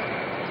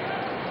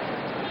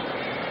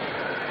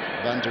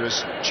 VANDER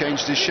has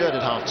changed his shirt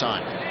at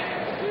half-time.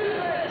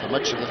 For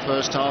much of the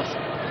first half,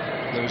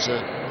 there was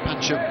a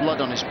patch of blood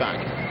on his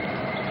back.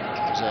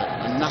 It was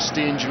a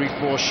nasty injury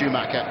for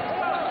Schumacher.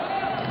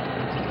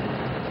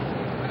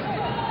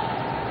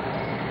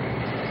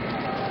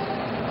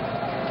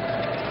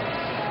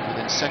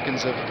 Within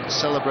seconds of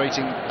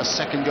celebrating a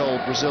second goal,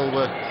 Brazil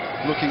were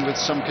looking with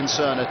some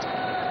concern at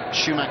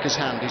Schumacher's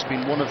hand. He's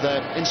been one of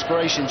their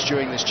inspirations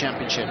during this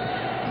championship.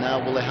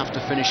 Now will they have to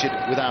finish it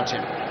without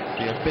him?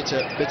 Be a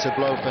bitter, bitter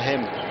blow for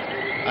him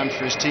and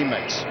for his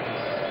teammates.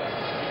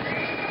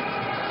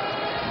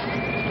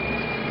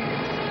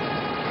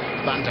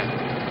 VANDER,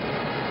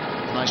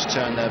 nice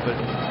turn there, but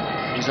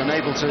he's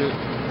unable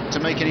to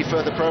make any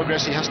further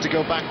progress. He has to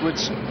go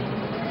backwards.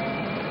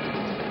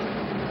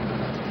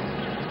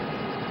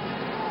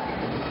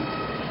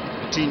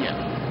 VITINHA,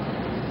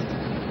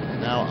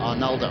 now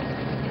ARNALDO.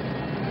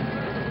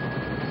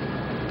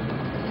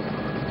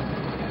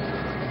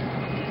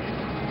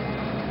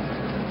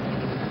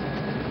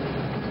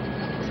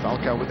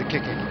 FALCAO with the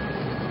kicking.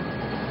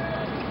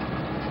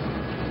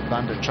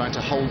 VANDER trying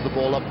to hold the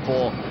ball up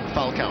for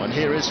FALCAO, and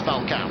here is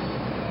FALCAO.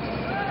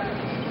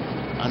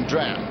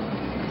 Andrea.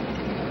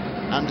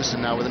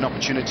 Anderson now with an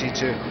opportunity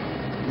to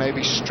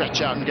maybe stretch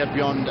out and get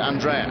beyond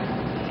Andrea.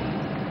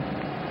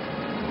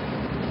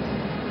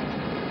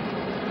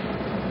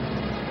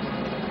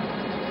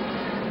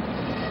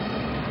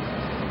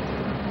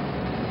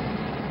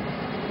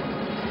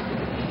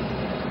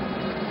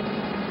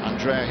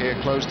 Andrea here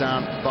closed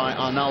down by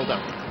ARNALDO.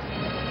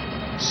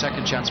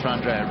 Second chance for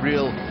Andrea.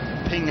 Real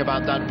ping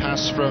about that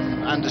pass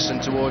from Anderson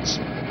towards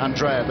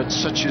Andrea, but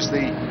such is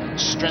the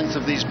strength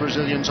of these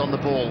Brazilians on the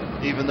ball.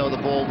 Even though the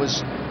ball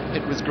was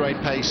hit with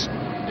great pace,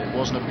 it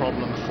wasn't a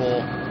problem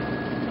for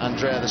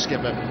Andrea, the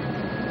skipper.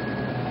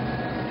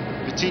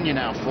 VITINHA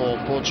now for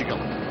Portugal.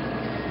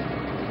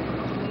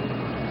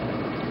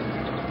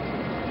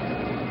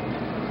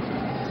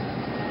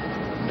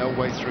 No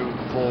way through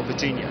for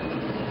VITINHA.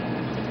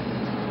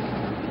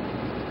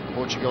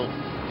 Portugal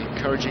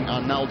encouraging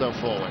ARNALDO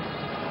forward.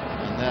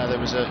 And there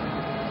was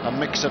a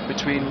mix-up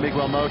between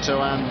Miguel Mota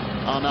and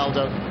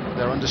ARNALDO.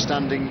 Their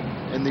understanding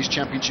in these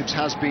championships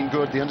has been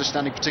good. The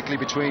understanding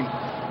particularly between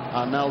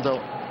ARNALDO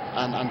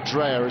and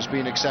Andrea has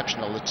been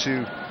exceptional. The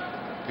two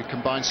who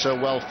combine so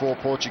well for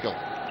Portugal,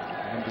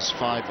 numbers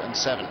 5 and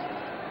 7.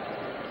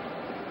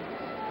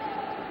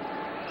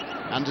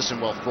 Anderson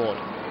well forward.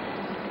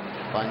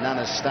 By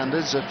Nana's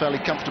standards, a fairly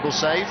comfortable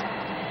save.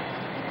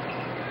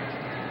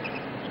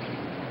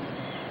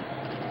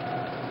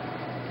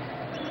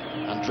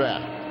 Andrea.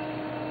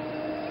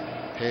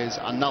 Here's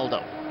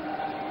ARNALDO.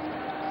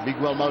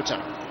 Miguel Mota.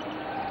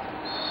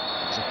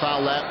 There's a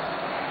foul there.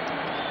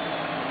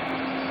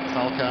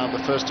 FALCAO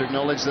the first to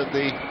acknowledge that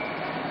the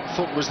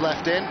foot was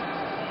left in.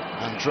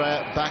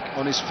 Andrea back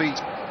on his feet.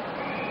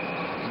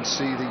 You can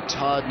see the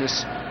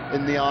tiredness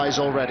in the eyes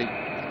already.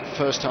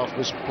 First half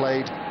was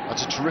played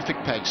at a terrific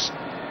pace.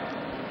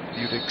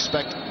 You'd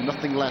expect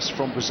nothing less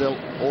from Brazil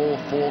or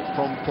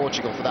from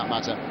Portugal for that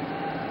matter.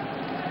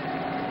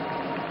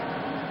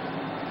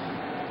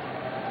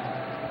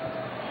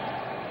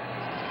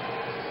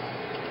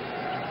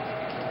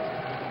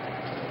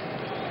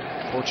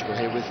 Portugal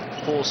here with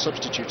 4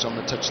 substitutes on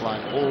the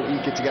touchline, all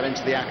eager to get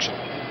into the action.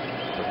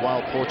 But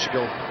while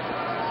Portugal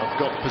have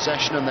got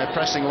possession and they're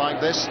pressing like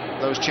this,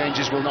 those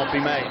changes will not be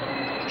made.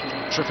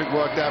 Terrific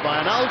work there by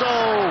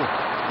ARNALDO,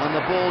 and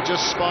the ball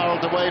just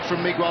spiraled away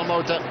from Miguel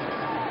Mota.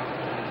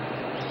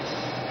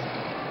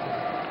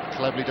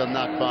 Cleverly done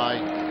that by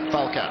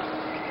FALCAO.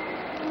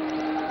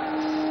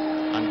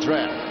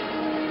 Andrea.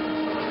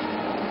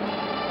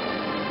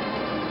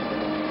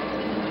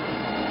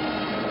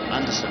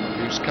 Anderson,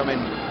 who's come in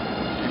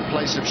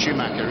place of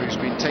Schumacher, who's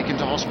been taken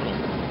to hospital,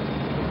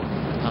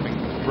 having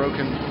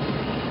broken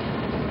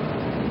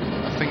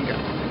a finger.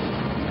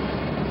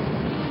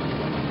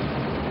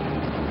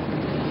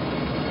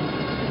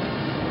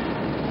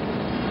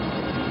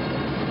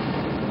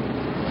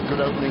 A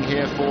good opening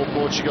here for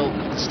Portugal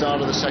at the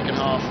start of the second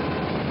half.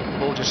 The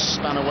ball just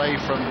span away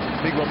from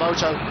Miguel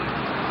Mota,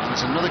 and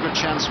It's another good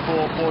chance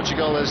for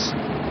Portugal as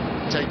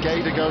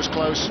TEIXEIRA goes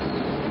close.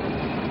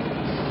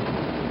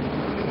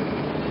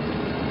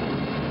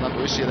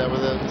 LAVOISIER there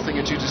with a thing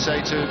or two to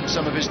say to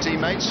some of his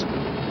teammates.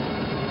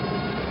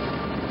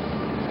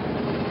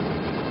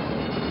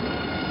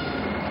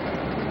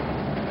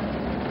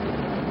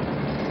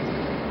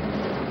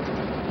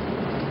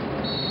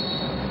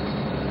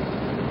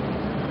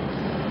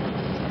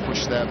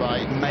 Pushed there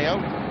by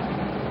MAJO.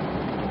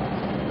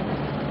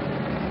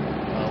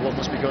 What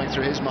must be going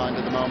through his mind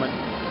at the moment?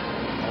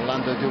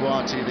 Orlando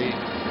Duarte, the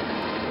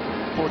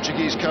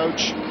Portuguese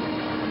coach,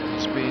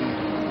 has been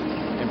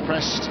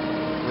impressed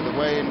with the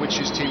way in which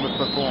his team have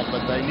performed,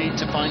 but they need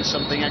to find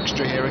something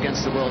extra here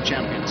against the world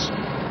champions.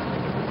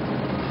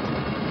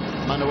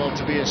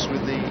 TOBIAS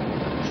with the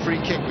free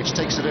kick, which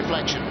takes a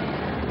deflection.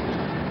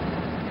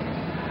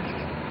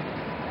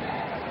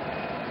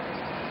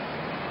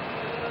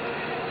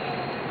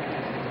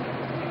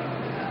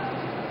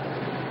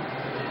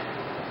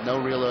 No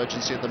real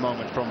urgency at the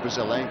moment from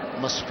Brazil. They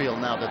must feel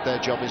now that their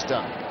job is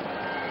done.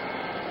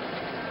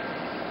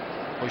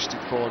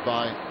 Hoisted forward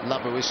by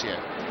LAVOISIER.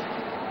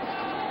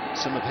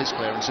 Some of his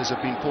clearances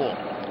have been poor.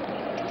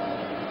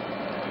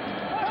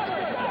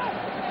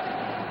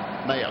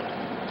 MAJO.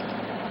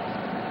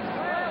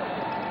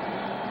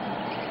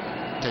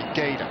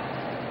 TEIXEIRA.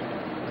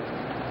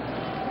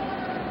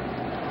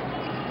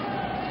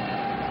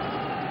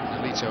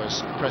 Nelito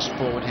has pressed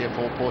forward here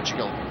for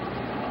Portugal.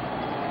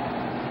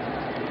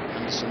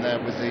 Anderson there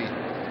with the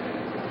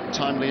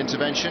timely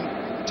intervention.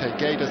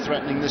 TEIXEIRA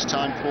threatening this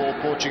time for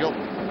Portugal.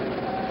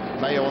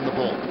 MAJO on the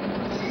ball.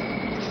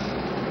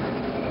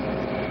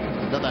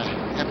 Another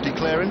hefty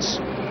clearance.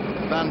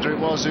 VANDER it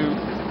was who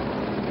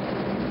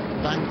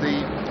banged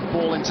the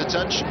ball into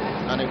touch,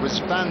 and it was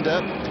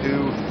VANDER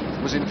who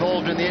was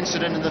involved in the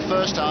incident in the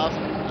first half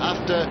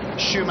after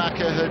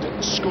Schumacher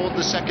had scored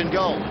the second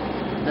goal.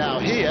 Now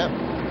here,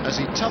 as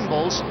he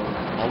tumbles,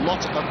 a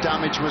lot of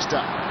damage was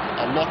done.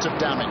 A lot of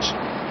damage.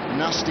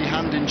 Nasty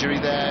hand injury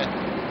there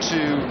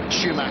to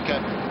Schumacher.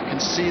 You can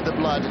see the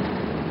blood,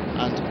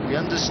 and we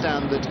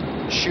understand that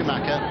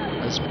Schumacher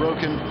has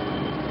broken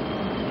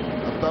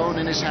a bone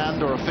in his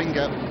hand or a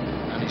finger,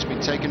 and he's been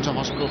taken to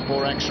hospital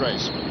for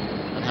x-rays.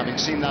 And having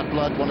seen that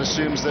blood, one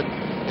assumes that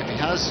if he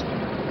has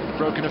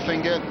broken a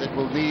finger, it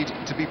will need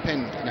to be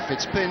pinned, and if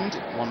it's pinned,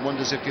 one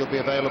wonders if he'll be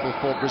available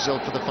for Brazil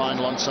for the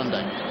final on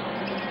Sunday.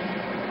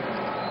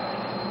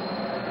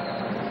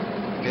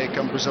 Here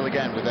come Brazil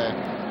again with their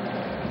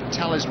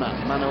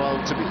talisman,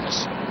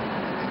 TOBIAS.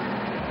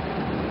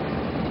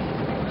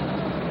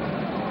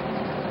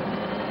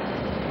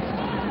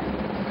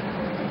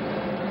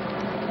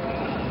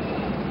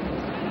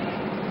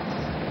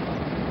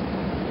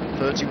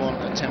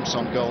 Attempts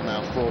on goal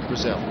now for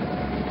Brazil.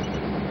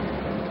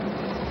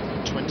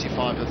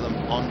 25 of them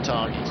on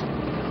target.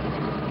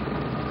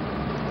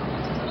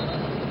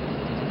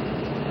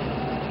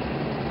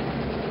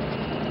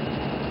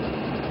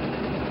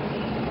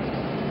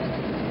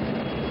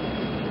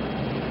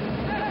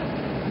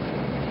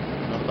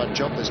 Not a bad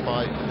job this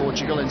by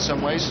Portugal in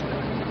some ways.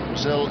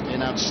 Brazil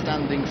in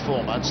outstanding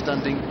form,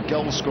 outstanding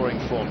goal-scoring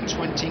form.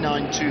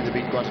 29-2 they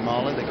beat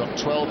Guatemala. They got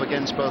 12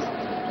 against both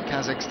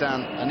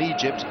Kazakhstan and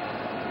Egypt.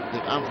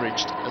 They've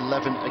averaged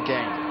 11 a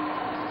game.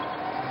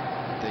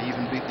 They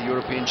even beat the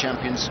European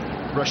champions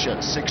Russia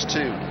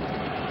 6-2.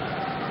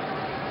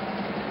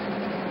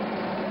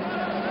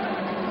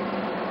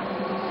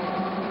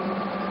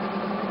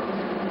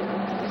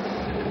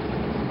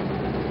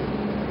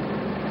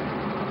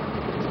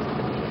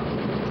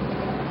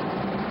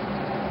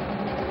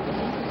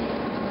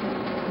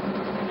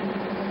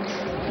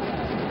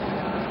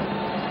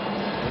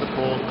 The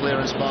ball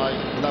clearance by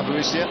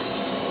LAVOISIER.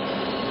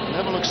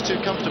 Never looks too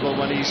comfortable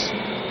when he's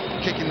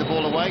kicking the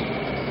ball away.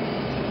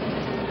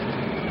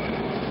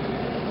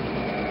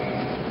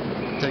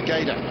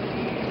 TEIXEIRA.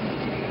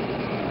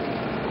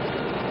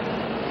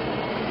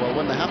 Well,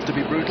 when they have to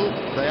be brutal,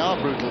 they are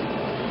brutal.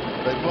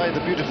 They play the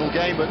beautiful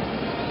game, but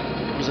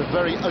it was a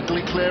very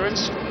ugly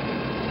clearance.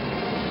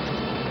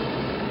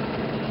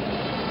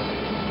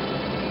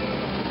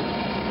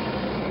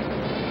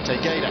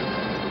 TEIXEIRA.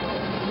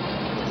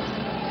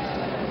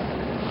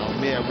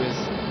 ALMIR with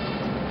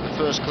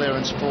first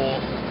clearance for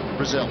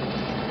Brazil.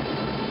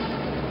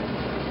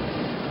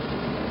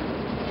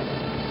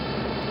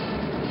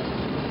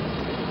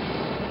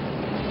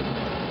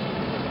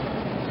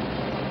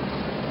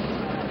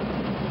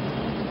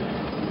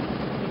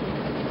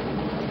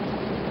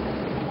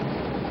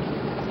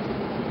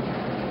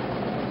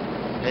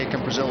 Here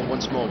come Brazil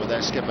once more with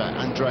their skipper,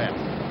 Andrea.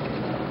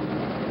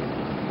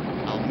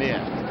 ALMIR,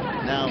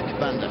 now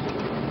VANDER.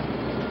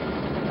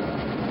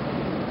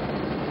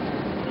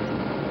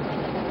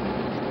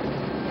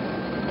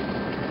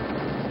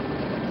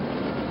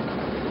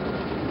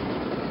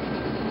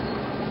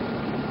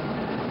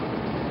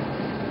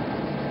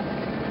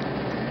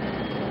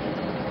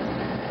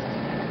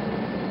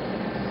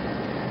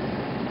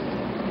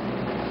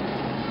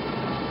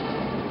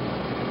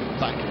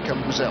 Back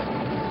come Brazil.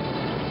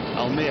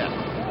 ALMIR.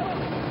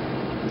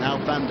 Now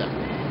VANDER.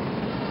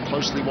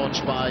 closely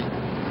watched by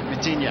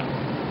VITINHA.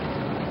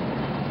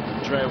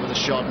 Drea with a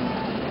shot,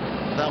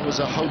 and that was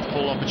a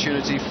hopeful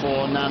opportunity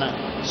for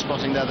Nana,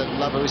 spotting there that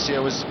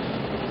LAVOISIER was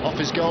off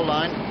his goal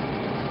line.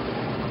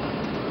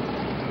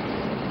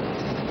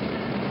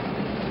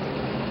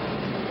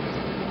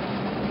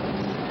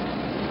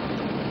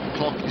 The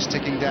clock is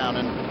ticking down,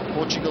 and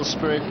Portugal's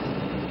spirit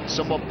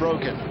somewhat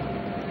broken.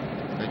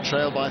 They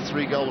trail by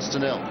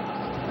 3-0.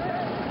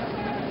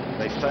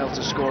 They failed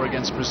to score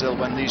against Brazil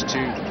when these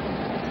two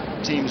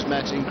teams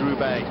met in Group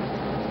A.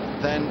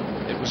 Then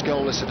it was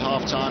goalless at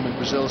half-time, and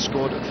Brazil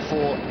scored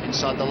 4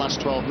 inside the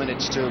last 12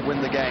 minutes to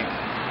win the game.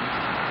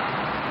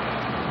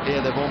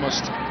 Here they've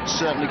almost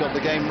certainly got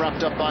the game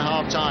wrapped up by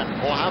half-time.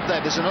 Or have they?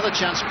 There's another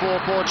chance for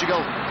Portugal.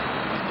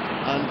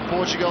 And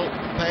Portugal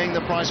paying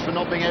the price for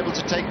not being able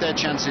to take their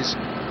chances.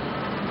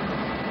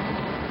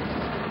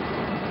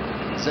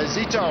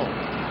 Zezito.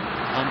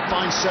 And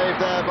fine save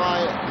there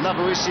by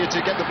LAVOISIER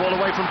to get the ball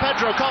away from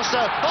PEDRO.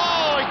 COSTA.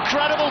 Oh,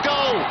 incredible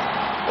goal!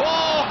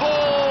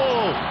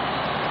 Oh!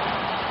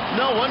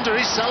 No wonder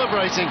he's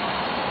celebrating.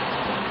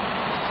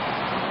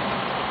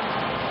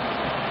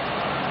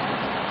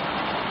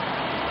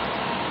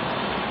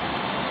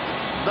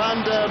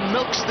 VANDER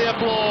milks the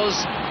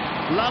applause.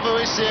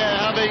 LAVOISIER,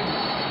 having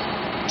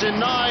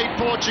denied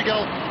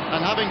Portugal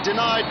and having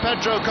denied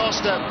PEDRO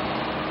COSTA,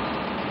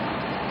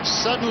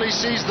 suddenly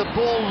sees the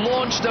ball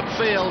launched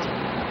upfield.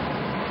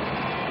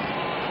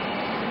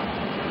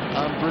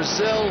 And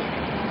Brazil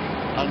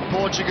and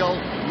Portugal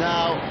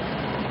now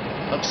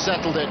have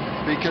settled it,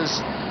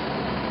 because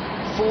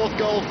 4th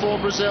goal for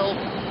Brazil,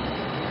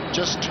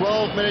 just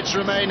 12 minutes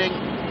remaining,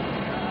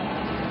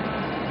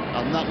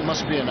 and that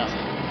must be enough.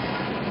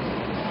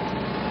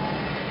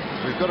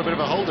 We've got a bit of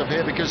a hold-up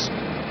here, because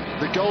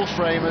the goal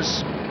frame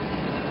has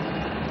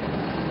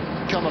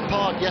come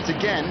apart yet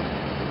again,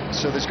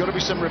 so there's got to be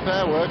some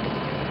repair work.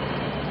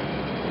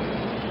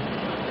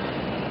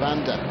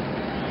 VANDER,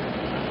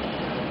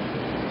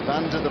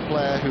 the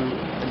player who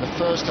in the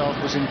first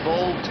half was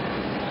involved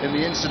in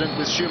the incident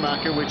with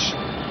Schumacher, which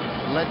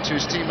led to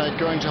his teammate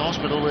going to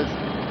hospital with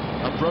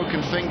a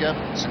broken finger.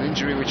 It's an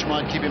injury which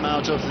might keep him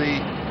out of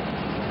the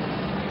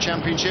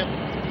championship.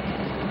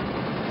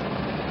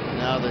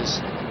 Now there's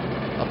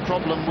a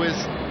problem with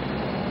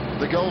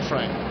the goal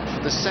frame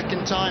for the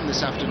second time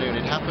this afternoon.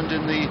 It happened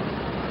in the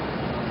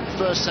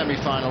first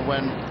semi-final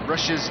when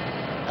Russia's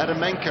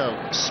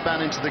Adamenko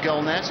span into the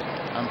goal net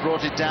and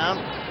brought it down.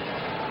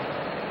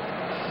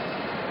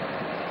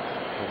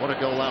 But what a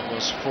goal that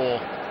was for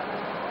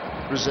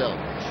Brazil.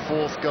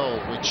 4th goal,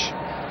 which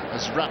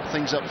has wrapped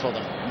things up for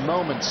them.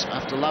 Moments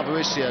after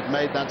LAVOISIER had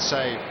made that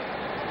save,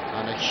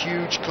 and a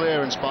huge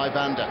clearance by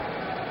VANDER.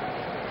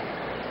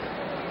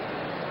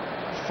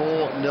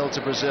 4-0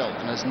 to Brazil,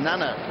 and as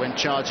Nana went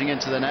charging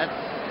into the net,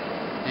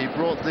 he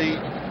brought the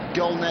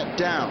goal net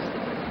down.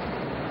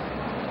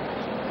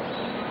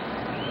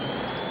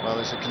 Well,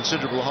 there's a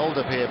considerable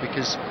hold-up here,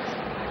 because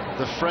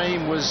the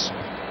frame was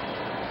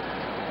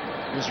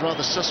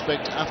rather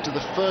suspect after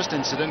the first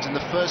incident in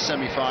the first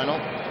semi-final,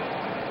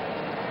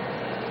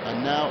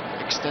 and now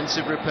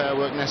extensive repair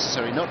work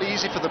necessary. Not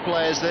easy for the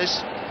players,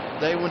 this.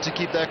 They want to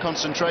keep their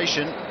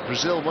concentration.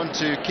 Brazil want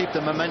to keep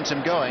the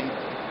momentum going,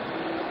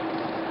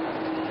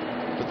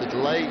 but the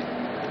delay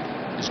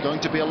is going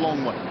to be a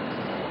long one.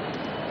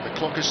 The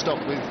clock has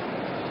stopped with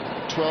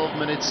 12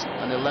 minutes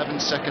and 11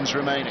 seconds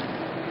remaining.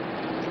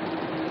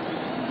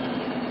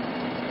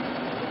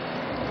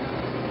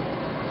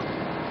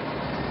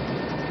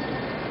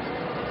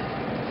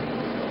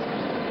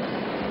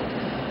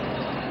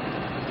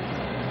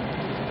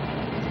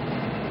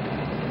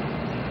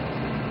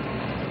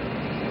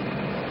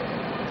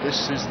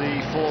 This is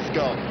the 4th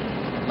goal.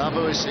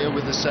 LAVOISIER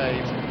with the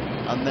save,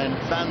 and then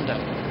VANDER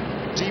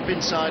deep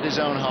inside his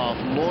own half,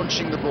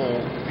 launching the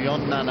ball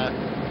beyond Nana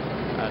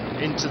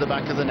and into the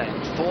back of the net.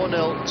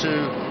 4-0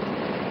 to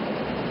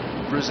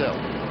Brazil.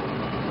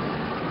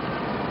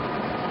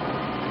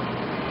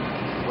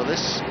 Well,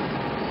 this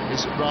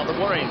is rather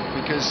worrying,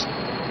 because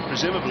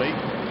presumably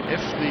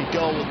if the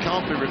goal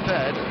can't be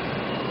repaired,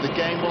 the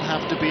game will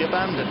have to be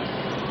abandoned.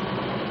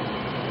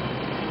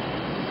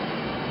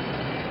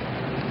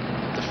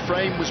 The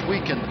frame was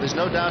weakened, there's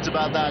no doubt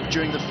about that,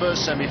 during the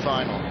first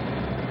semi-final.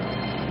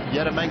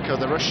 Yarmolenko,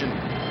 the Russian,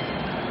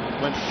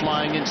 went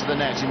flying into the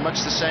net in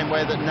much the same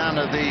way that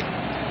Nana, the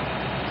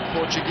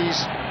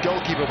Portuguese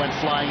goalkeeper, went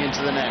flying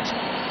into the net.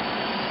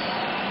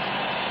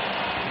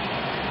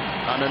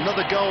 And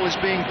another goal is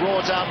being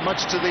brought out,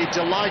 much to the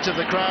delight of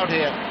the crowd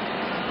here.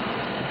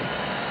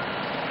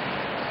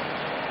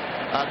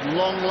 At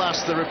long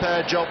last, the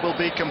repair job will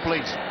be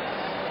complete.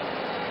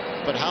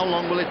 But how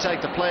long will it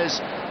take? The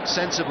players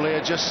sensibly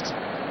are just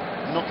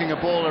knocking a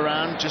ball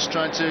around, just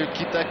trying to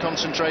keep their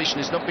concentration.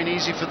 It's not been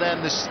easy for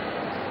them, this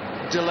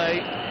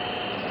delay.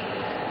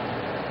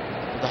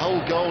 The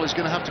whole goal is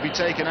going to have to be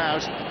taken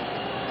out.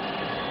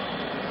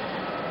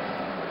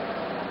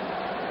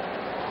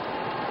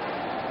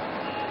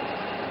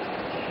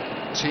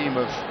 Team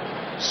of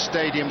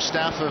stadium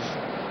staff have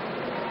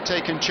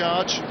taken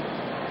charge.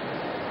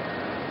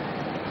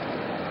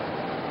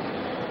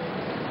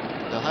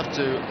 they'll have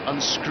to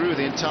unscrew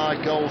the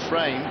entire goal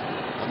frame,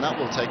 and that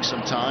will take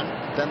some time.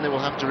 Then they will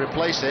have to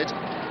replace it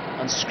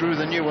and screw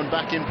the new one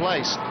back in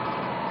place.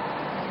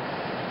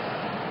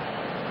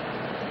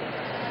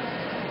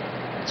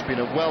 It's been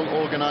a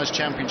well-organised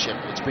championship.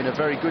 It's been a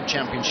very good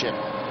championship.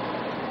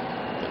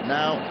 But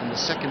now, in the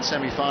second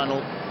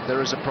semi-final,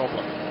 there is a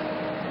problem.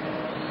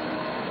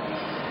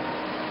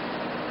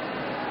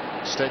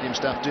 Stadium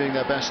staff doing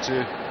their best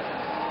to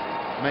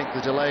make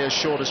the delay as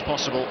short as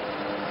possible,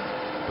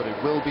 but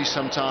it will be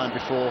some time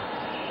before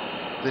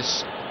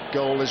this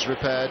goal is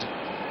repaired.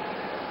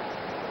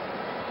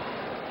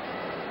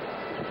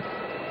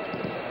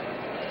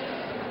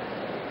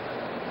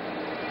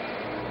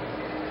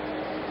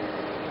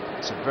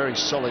 It's a very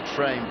solid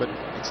frame, but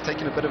it's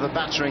taken a bit of a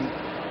battering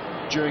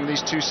during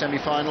these two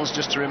semi-finals.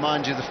 Just to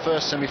remind you, the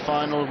first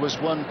semi-final was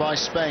won by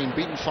Spain,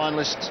 beaten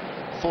finalists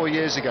 4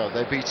 years ago.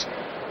 They beat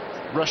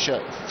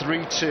Russia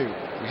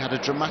 3-2. We had a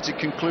dramatic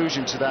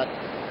conclusion to that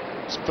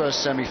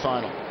first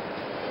semi-final.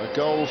 A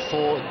goal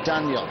for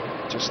Daniel,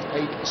 just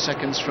 8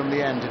 seconds from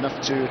the end, enough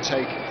to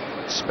take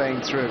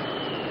Spain through.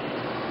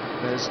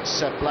 There's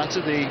Sepp Blatter,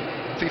 the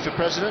FIFA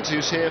president,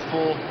 who's here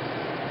for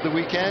the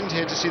weekend,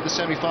 here to see the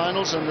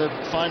semi-finals and the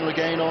final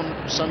again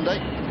on Sunday.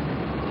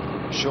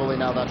 Surely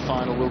now that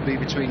final will be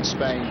between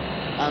Spain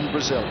and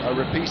Brazil, a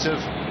repeat of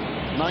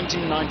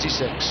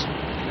 1996.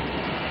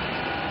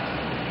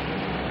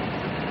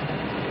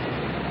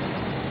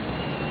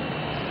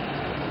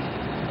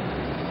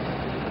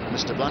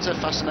 Mr. Blatter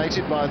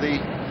fascinated by the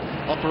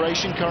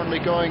operation currently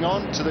going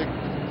on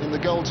in the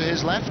goal to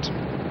his left.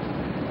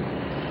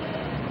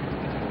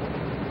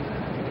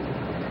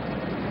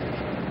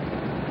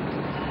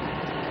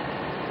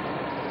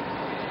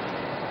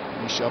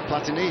 Michel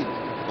Platini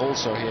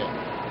also here.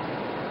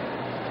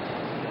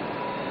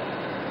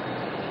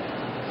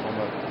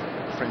 Former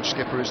French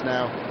skipper is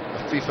now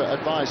a FIFA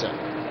advisor.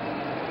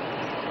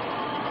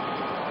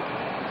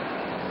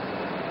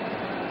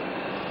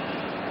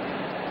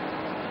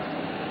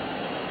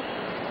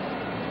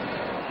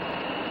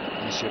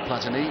 Michel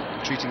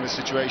Platini treating the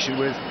situation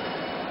with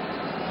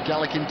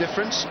Gallic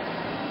indifference,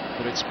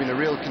 but it's been a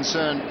real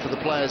concern for the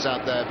players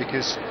out there,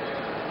 because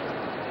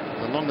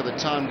the longer the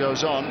time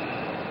goes on,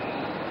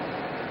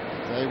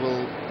 they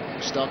will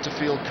start to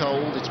feel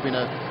cold. It's been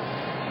a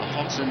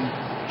hot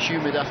and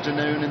humid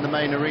afternoon in the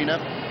main arena.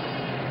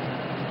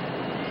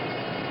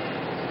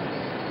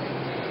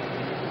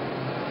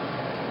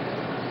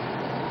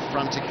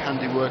 Frantic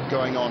handiwork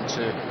going on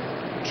to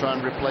try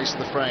and replace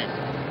the frame.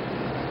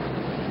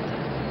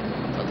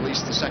 At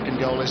least the second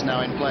goal is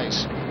now in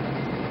place.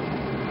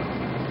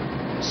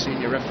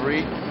 Senior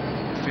referee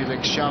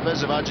Felix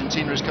Chavez of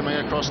Argentina is coming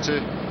across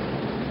to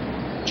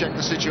check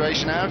the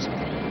situation out.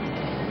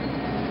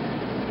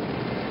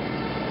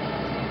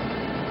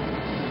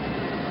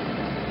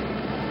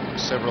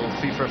 Several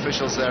FIFA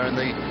officials there in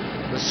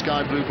the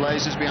sky blue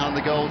blazers behind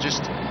the goal,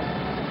 just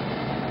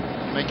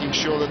making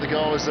sure that the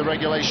goal is the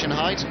regulation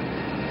height.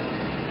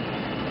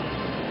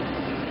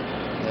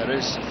 There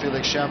is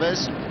Felix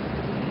Chavez,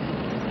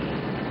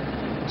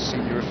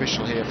 senior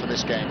official here for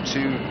this game.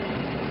 2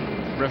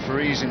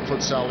 referees in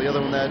futsal. The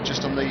other one there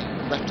just on the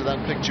left of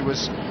that picture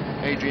was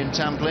Adrian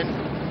Tamplin.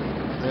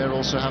 They're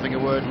also having a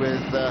word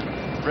with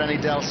Brenny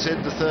Del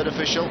Cid, the 3rd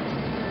official.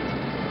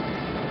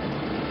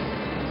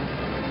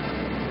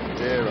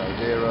 Dear, oh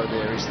dear, oh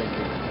dear, he's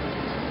thinking.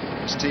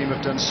 His team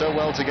have done so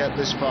well to get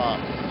this far.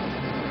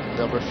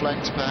 They'll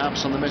reflect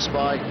perhaps on the miss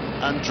by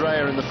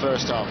Andrea in the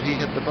first half. He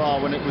hit the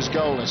bar when it was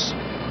goalless.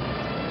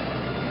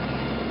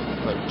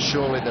 But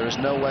surely there is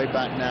no way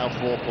back now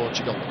for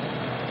Portugal.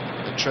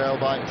 They trail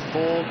by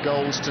 4-0.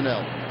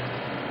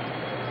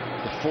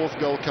 The 4th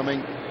goal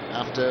coming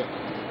after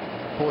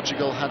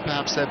Portugal had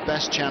perhaps their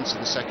best chance in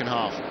the second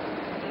half.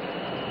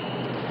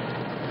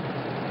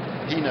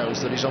 He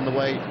knows that he's on the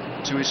way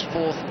to his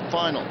 4th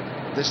final,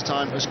 this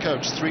time as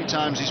coach. 3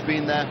 times he's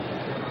been there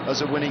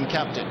as a winning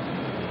captain.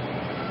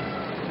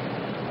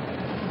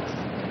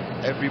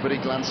 Everybody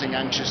glancing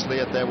anxiously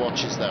at their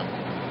watches, though.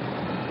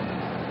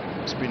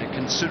 It's been a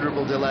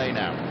considerable delay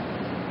now.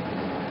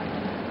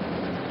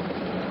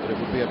 But it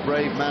would be a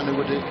brave man who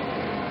would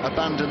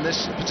abandon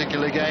this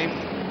particular game.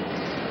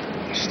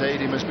 The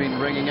stadium has been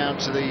ringing out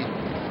to the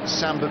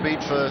samba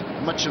beat for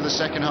much of the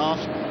second half.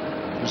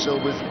 Brazil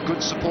with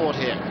good support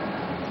here.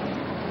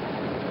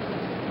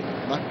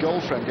 That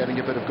goal frame getting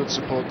a bit of good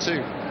support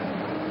too.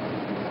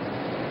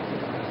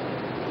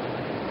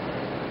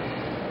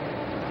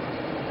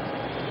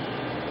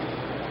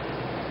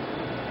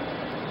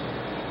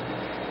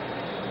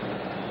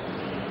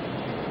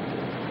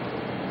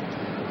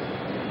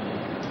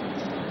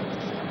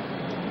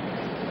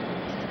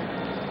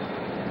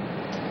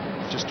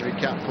 Just to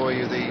recap for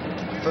you, the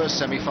first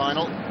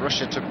semi-final,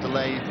 Russia took the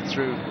lead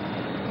through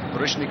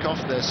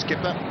Baryshnikov, their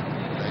skipper.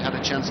 They had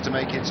a chance to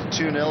make it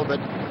 2-0, but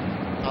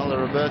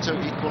Paulo Roberto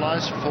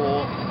equalised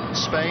for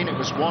Spain. It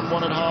was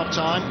 1-1 at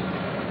half-time.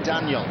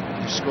 Daniel,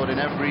 who scored in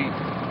every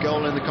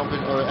goal in the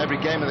every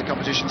game in the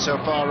competition so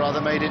far, rather,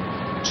 made it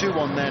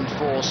 2-1 then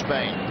for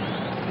Spain.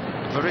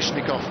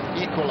 Verishnikov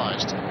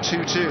equalised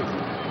 2-2,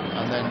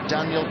 and then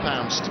Daniel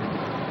pounced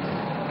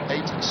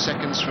 8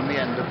 seconds from the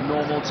end of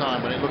normal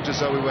time, when it looked as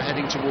though we were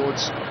heading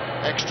towards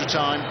extra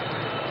time,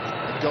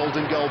 a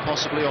golden goal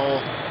possibly,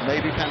 or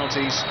maybe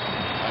penalties,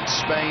 and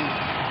Spain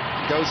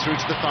go through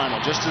to the final,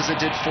 just as they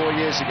did 4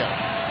 years ago.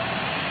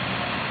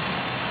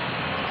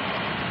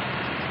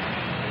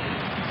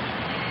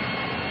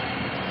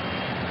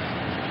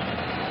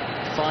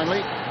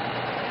 Finally,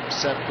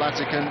 Sepp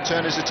Blatter can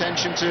turn his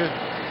attention to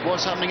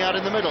what's happening out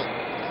in the middle.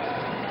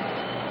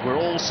 We're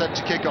all set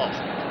to kick off.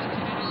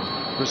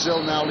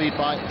 Brazil now lead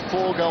by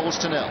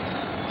 4-0.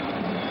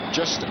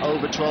 Just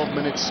over 12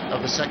 minutes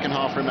of the second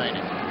half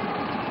remaining.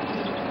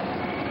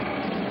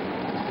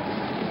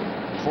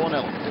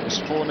 4-0. It was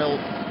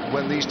 4-0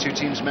 when these two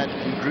teams met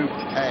in Group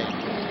A.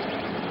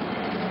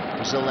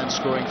 Brazil then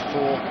scoring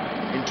 4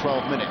 in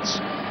 12 minutes.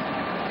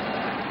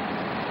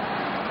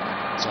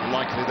 It's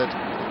unlikely that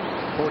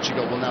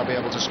Portugal will now be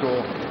able to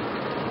score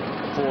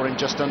 4 in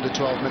just under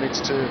 12 minutes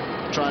to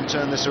try and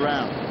turn this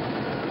around.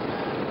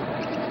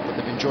 But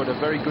they've enjoyed a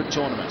very good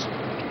tournament.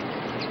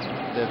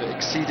 They've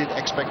exceeded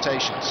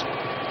expectations.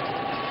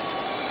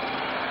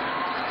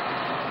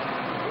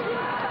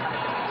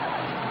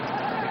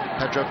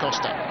 Pedro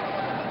Costa.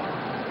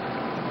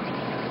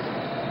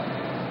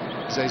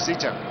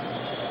 Zezito.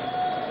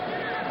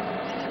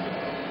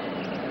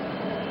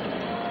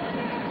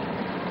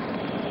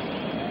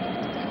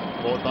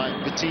 Followed by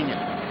VITINHA.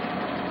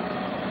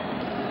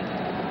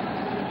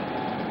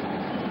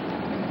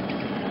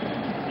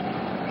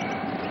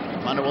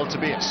 Manuel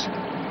Tobias.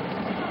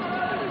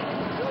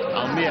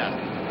 ALMIR.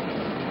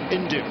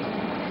 INDIO.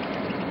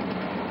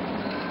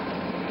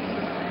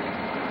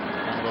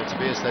 Manuel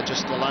Tobias, they're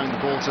just allowing the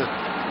ball to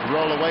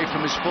roll away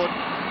from his foot.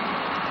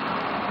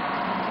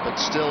 But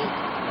still,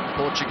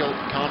 Portugal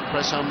can't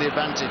press home the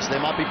advantage. They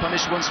might be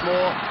punished once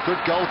more.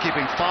 Good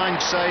goalkeeping. Fine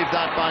save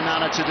that by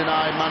Nana to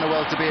deny.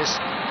 Manuel Tobias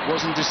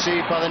wasn't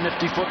deceived by the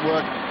nifty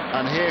footwork.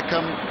 And here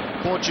come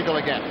Portugal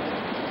again.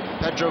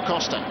 Pedro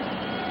Costa.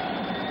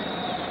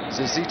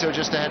 Zezito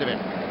just ahead of him.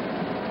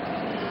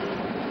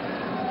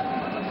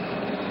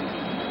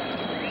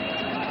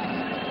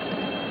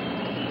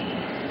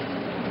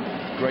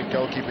 Great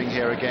goalkeeping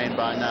here again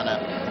by Nana,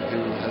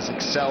 who has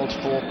excelled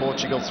for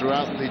Portugal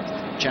throughout the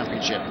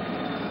championship.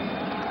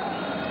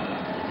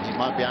 He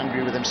might be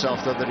angry with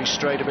himself, though, that he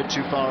strayed a bit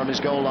too far on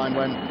his goal line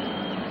when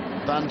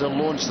VANDER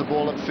launched the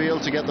ball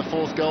upfield to get the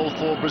 4th goal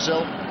for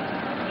Brazil.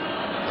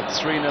 At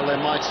 3-0 there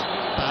might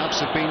perhaps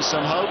have been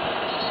some hope.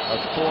 At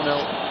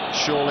 4-0,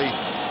 surely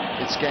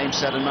it's game,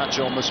 set and match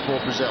almost for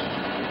Brazil.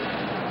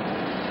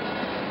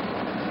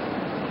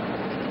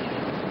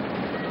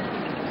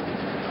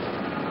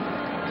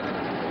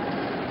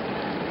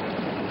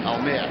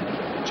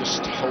 ALMIR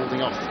just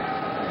holding off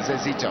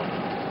Zezito.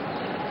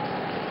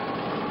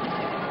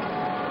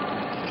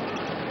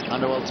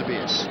 Manuel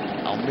Tobias.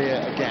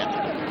 ALMIR again.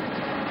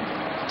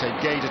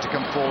 TEIXEIRA to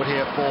come forward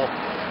here for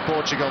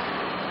Portugal.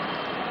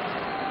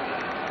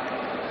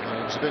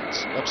 He was a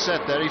bit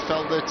upset there. He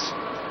felt that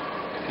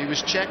he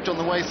was checked on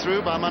the way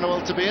through by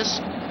Manuel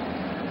Tobias.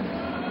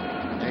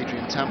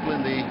 Adrian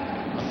Tamplin, the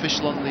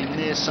official on the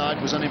near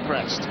side, was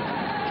unimpressed.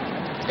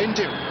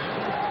 INDIO.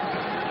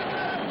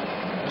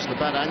 It wasn't a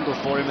bad angle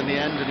for him in the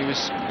end, and he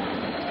was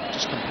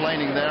just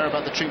complaining there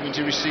about the treatment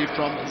he received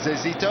from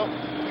Zezito.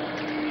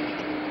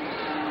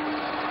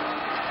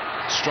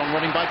 Strong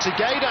running by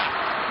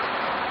TEIXEIRA.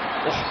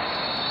 Oh.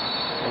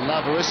 Well,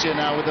 LAVOISIER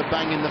now with a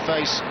bang in the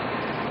face.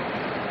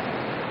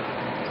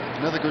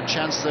 Another good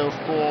chance though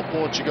for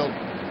Portugal.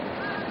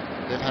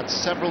 They've had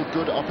several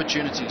good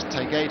opportunities.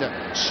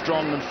 TEIXEIRA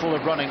strong and full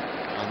of running,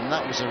 and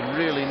that was a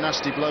really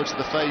nasty blow to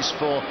the face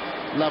for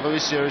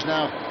LAVOISIER, who's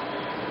now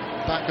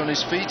back on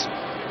his feet.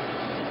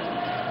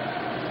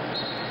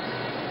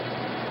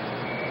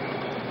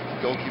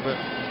 Goalkeeper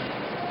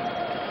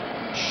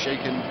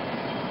shaken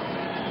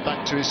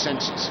back to his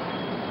senses.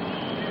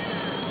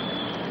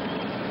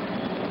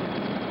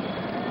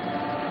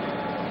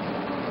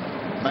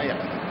 MAJO.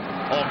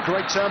 Oh,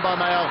 great turn by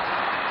MAJO.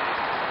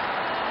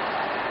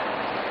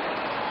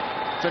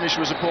 Finish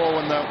was a poor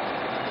one though.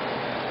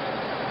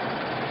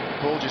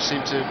 Ball just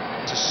seemed to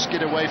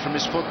skid away from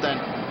his foot then.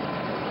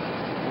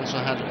 Also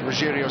had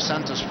Rogério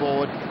Santos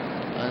forward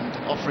and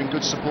offering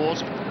good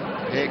support.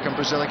 Here come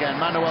Brazil again.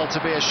 Manuel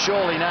Tobias,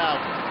 surely now.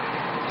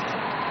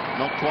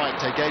 Not quite.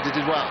 TEIXEIRA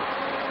did well.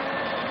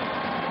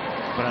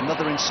 But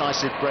another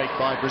incisive break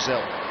by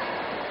Brazil.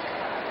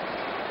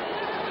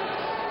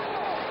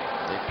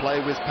 They play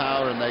with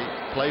power and they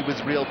play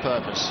with real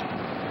purpose.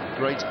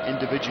 Great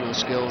individual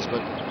skills,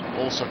 but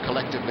also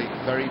collectively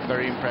very,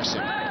 very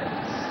impressive.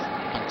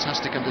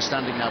 Fantastic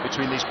understanding now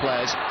between these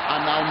players.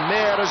 And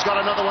ALMIR has got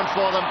another one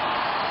for them.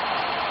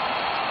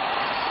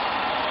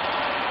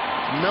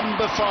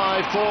 Number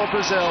 5 for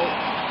Brazil.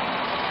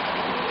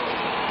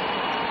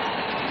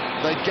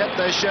 They get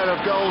their share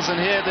of goals, and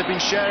here they've been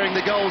sharing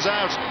the goals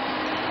out.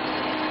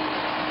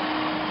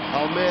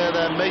 ALMIR,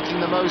 they're making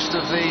the most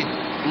of the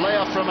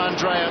layoff from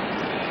Andrea.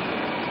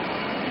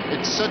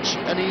 It's such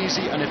an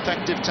easy and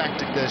effective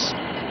tactic, this.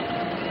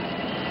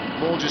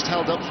 ball just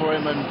held up for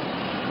him,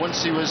 and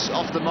once he was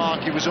off the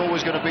mark, he was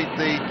always going to beat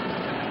the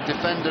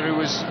defender who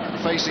was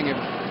facing him.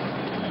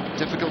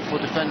 Difficult for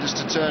defenders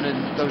to turn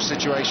in those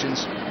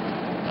situations,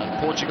 and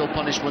Portugal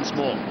punished once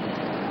more.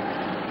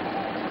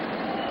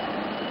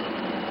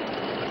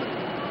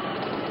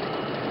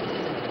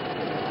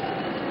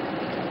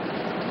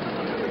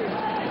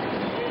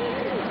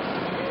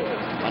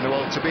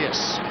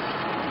 Tobias.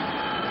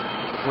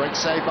 Great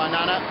save by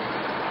Nana.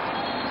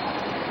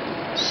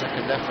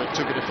 Second effort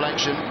took a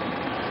deflection.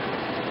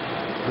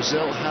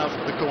 Brazil have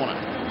the corner.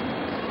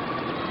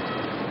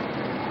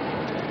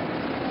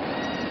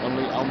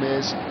 Only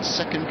Almir's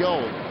second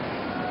goal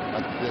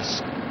at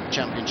this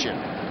championship.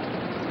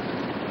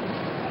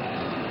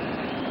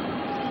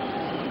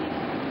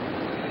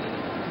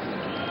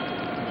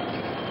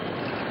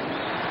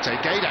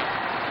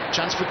 TEIXEIRA.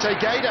 Chance for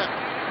TEIXEIRA.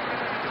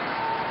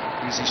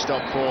 Easy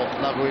stop for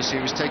Lavoisier,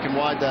 who was taken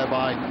wide there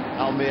by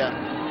ALMIR.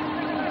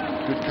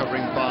 Good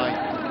covering by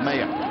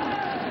Mayo.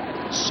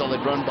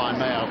 Solid run by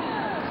Mayo.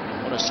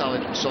 What a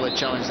solid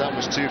challenge that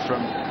was too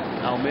from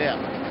ALMIR.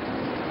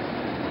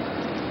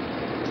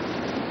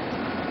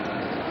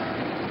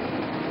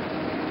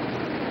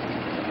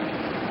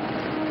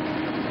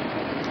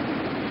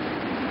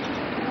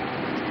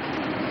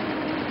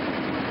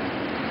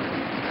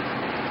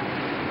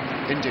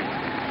 INDIO.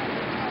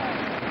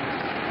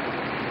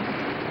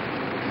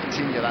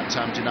 VITINHA that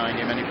time denying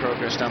him any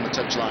progress down the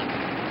touchline.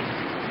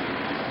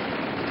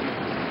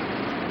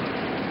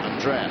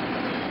 Andrea.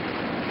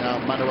 Now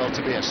Manuel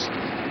Tobias.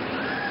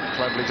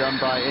 Cleverly done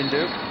by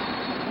INDIO.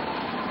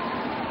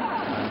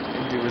 And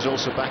INDIO was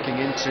also backing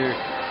into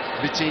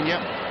VITINHA.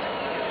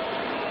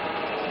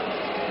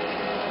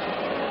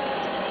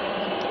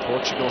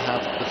 Portugal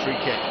have the free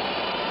kick.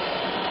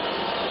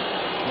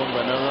 One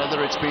way or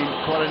another, it's been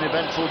quite an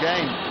eventful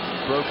game.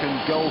 Broken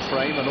goal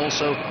frame and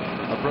also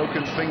a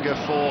broken finger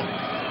for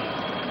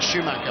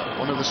Schumacher,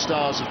 one of the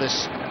stars of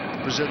this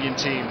Brazilian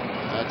team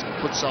at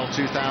Futsal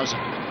 2000.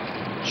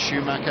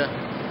 Schumacher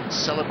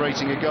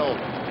celebrating a goal.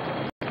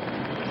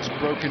 He's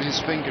broken his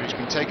finger. He's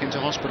been taken to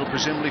hospital,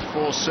 presumably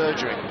for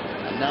surgery.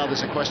 And now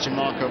there's a question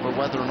mark over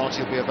whether or not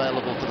he'll be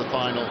available for the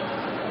final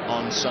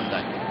on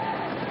Sunday.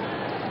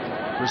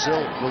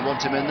 Brazil will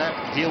want him in there.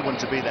 He'll want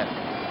to be there.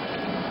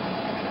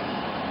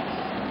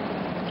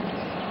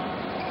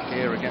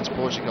 Here against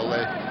Portugal,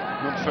 they're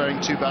not faring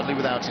too badly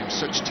without him.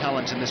 Such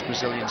talent in this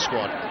Brazilian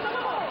squad.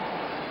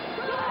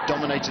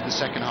 Dominated the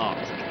second half.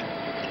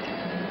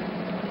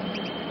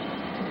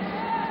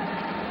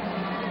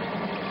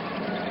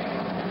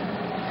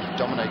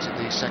 Dominated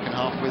the second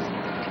half with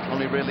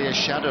only really a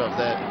shadow of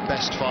their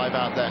best five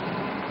out there.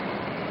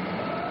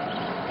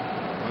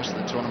 Most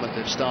of the tournament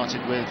they've started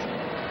with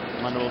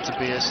Manuel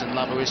Tobias and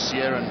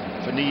Lavoisier and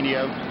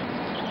FININHO.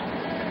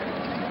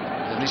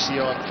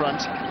 LENISIO up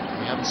front.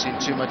 We haven't seen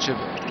too much of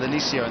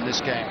LENISIO in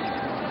this game.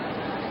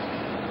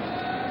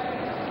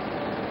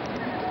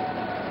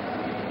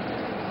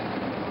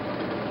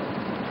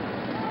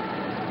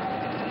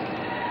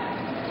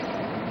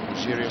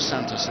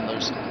 SANTOS in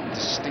those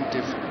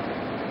distinctive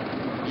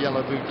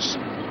yellow boots.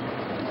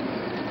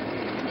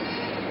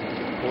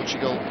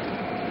 Portugal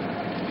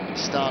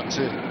start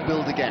to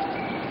build again.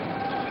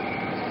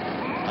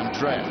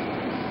 Andrea.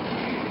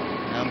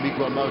 Now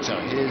Miguel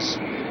MOTA. Here's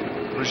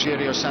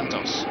Rogério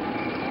Santos.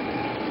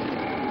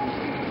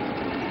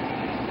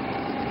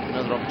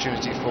 Another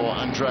opportunity for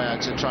Andrea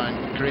to try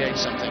and create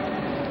something.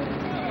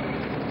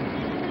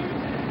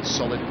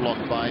 Solid block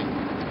by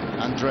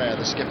Andrea,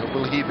 the skipper.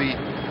 Will he be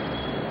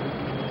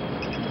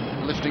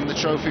lifting the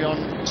trophy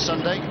on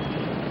Sunday?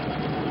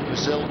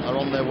 Brazil are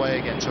on their way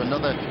again to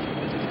another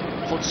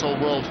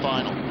Futsal World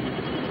Final.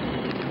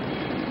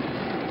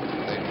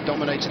 They've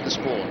dominated the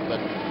sport, but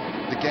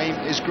the game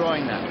is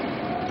growing now.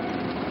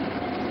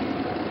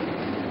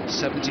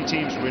 70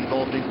 teams were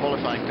involved in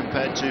qualifying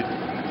compared to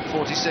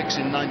 46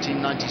 in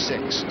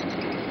 1996.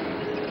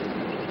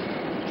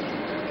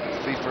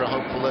 FIFA are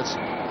hopeful that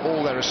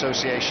all their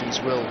associations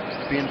will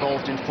be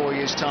involved in 4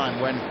 years' time,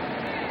 when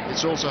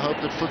it's also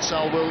hoped that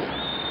futsal will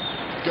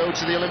go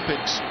to the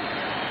Olympics.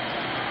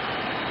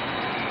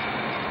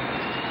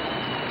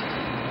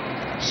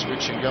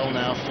 Switch and goal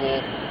now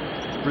for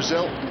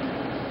Brazil,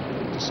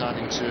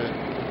 deciding to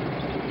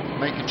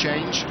make a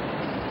change.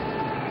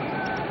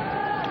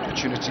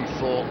 Opportunity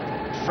for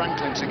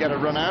Franklin to get a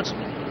run out.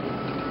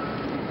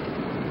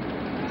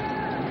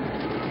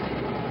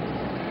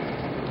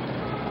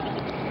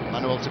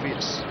 Manuel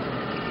Tobias.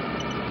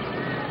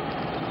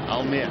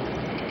 ALMIR.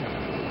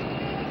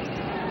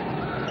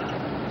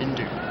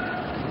 INDIO.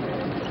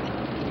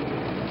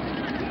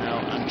 Now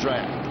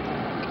Andrea.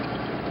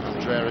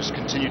 Andrea has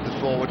continued the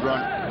forward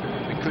run.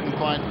 We couldn't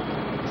quite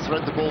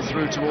thread the ball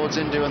through towards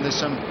INDIO, and there's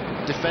some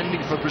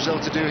defending for Brazil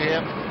to do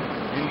here.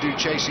 INDIO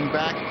chasing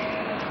back.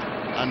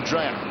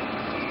 Andrea.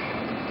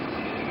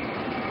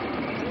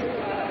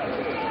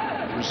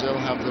 Brazil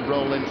have the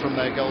roll in from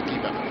their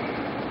goalkeeper.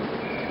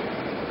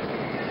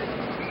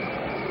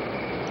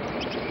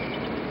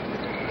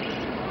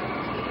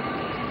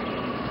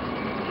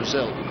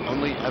 Brazil,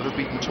 only ever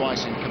beaten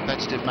twice in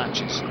competitive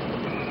matches.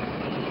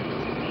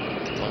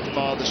 By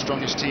far the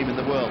strongest team in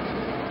the world.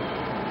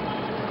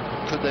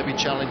 Could they be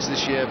challenged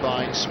this year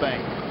by Spain?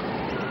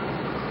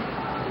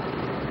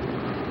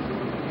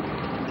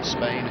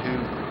 Spain, who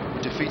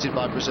defeated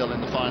by Brazil in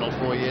the final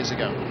 4 years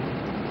ago,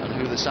 and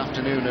who this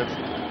afternoon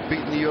have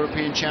beaten the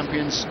European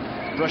champions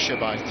Russia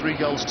by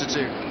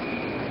 3-2.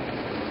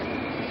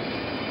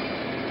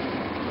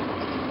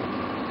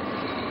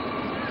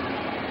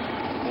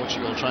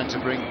 Portugal trying to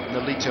bring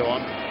Nolito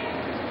on.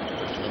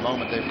 For the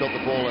moment they've got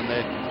the ball and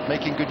they're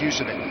making good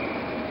use of it.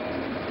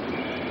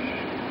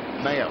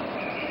 Mayo.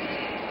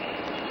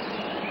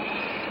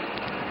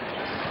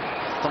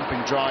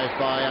 Thumping drive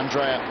by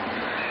Andrea.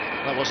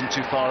 That wasn't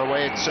too far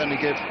away. It certainly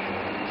gave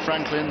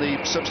Franklin,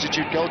 the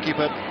substitute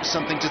goalkeeper,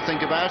 something to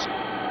think about.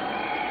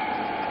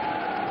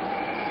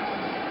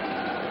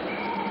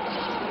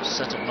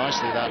 Set up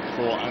nicely that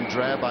for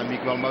Andrea by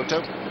Miguel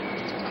Moto.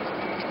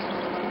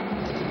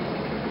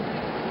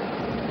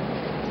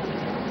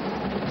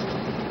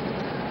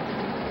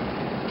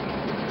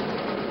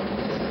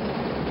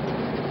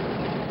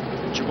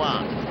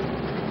 Juan.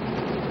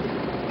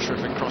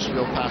 Terrific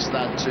crossfield pass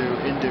that to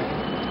Indu.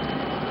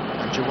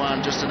 And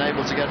Juan just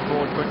unable to get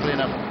forward quickly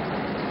enough.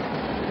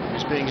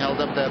 He's being held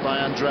up there by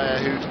Andrea,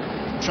 who'd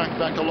tracked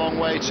back a long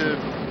way to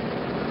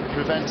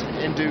prevent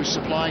Indu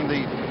supplying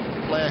the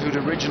player who'd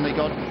originally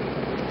got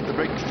the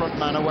big front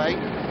man away.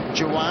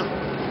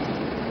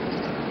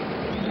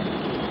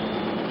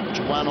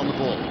 Juan on the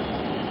ball.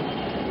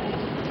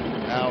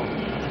 Now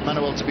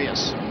Manuel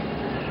Tobias.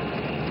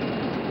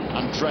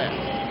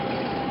 Andrea.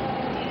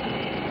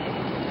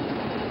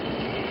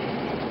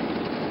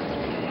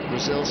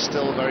 Brazil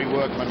still very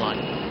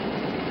workmanlike.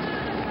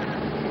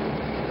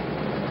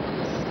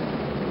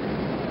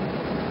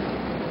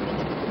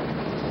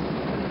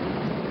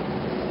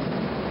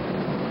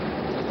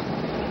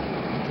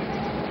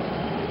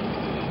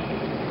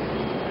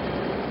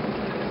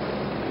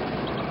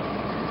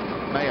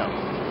 Mayo.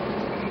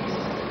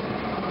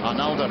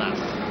 Arnaldo now.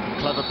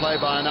 Clever play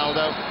by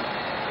Arnaldo.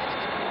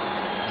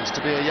 Needs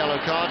to be a yellow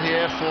card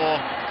here for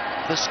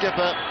the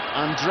skipper,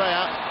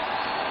 Andrea.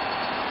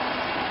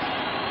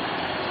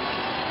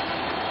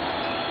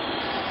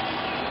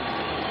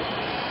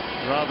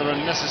 Rather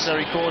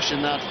unnecessary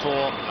caution that for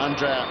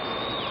Andrea.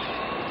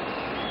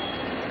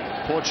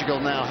 Portugal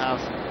now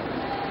have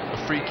a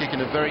free kick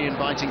in a very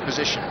inviting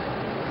position.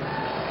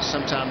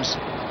 Sometimes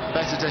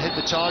better to hit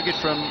the target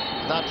from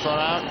that far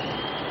out.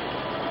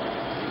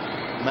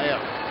 Mayo,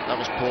 that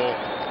was poor.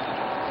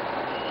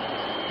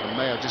 And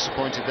Mayo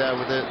disappointed there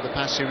with the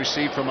pass he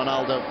received from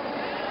Arnaldo,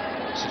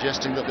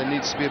 suggesting that there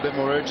needs to be a bit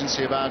more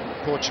urgency about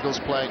Portugal's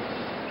play.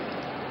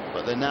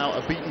 But they're now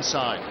a beaten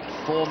side.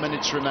 4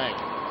 minutes remain.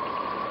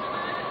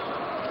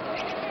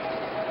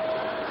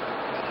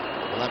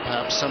 Well, that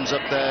perhaps sums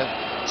up their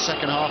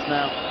second half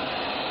now.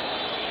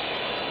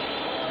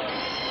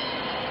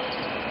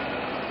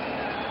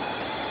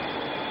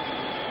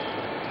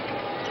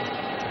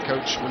 The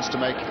coach wants to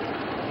make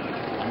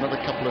another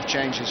couple of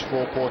changes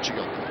for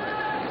Portugal.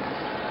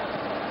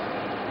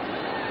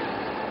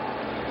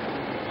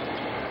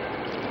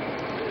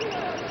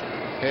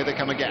 Here they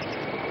come again.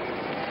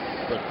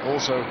 But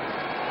also,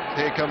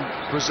 here come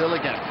Brazil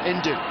again.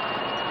 Indu.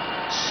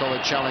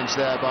 Solid challenge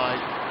there by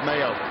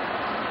Mayo.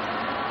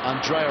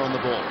 Andrea on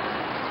the ball.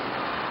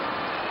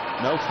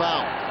 No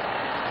foul.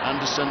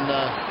 Anderson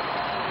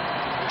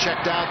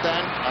checked out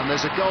then, and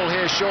there's a goal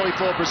here surely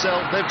for Brazil.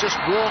 They've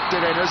just walked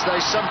it in, as they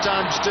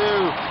sometimes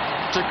do,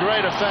 to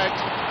great effect.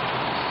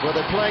 Well,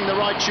 they're playing the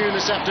right tune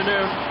this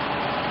afternoon.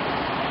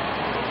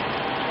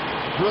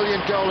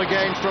 Brilliant goal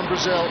again from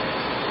Brazil.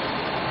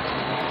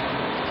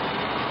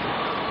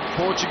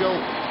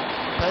 Portugal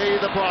pay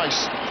the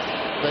price.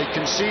 They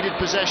conceded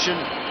possession,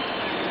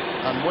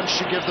 and once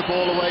you give the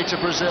ball away to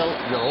Brazil,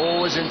 you're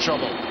always in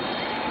trouble.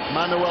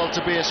 Manuel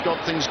Tobias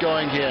got things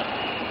going here.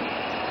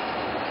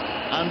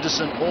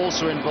 Anderson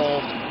also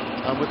involved,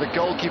 and with the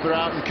goalkeeper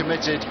out and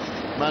committed,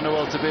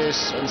 Manuel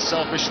Tobias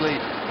unselfishly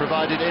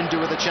provided Indu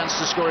with a chance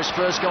to score his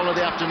first goal of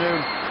the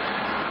afternoon.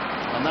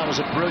 And that was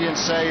a brilliant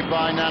save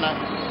by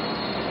Nana.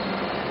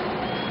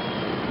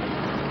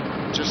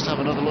 Just have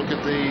another look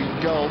at the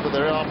goal, but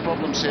there are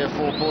problems here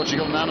for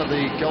Portugal. Nana,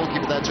 the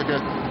goalkeeper there, took a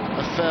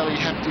fairly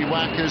hefty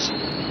whack as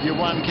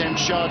Juan came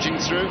charging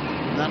through.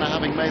 Nana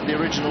having made the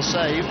original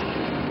save.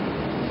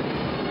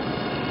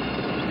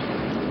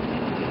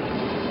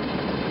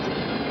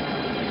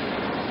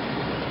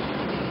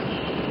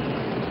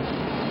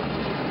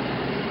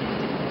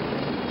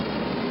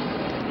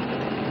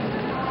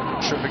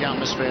 Terrific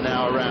atmosphere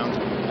now around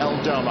El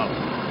Domo.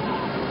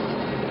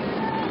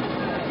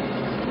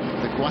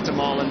 The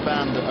Guatemalan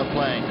band are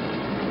playing.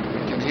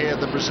 We can hear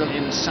the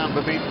Brazilian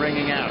samba beat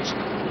ringing out.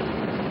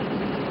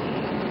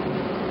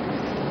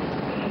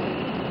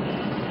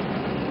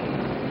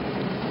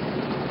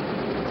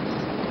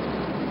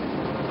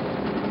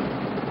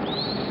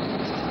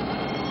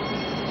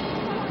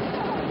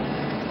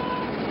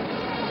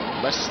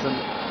 Less than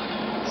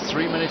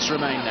 3 minutes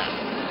remain now.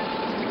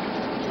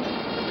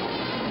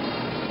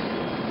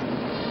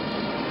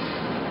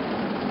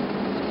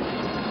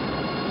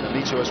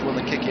 Lito has won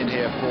the kick in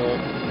here for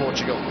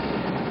Portugal.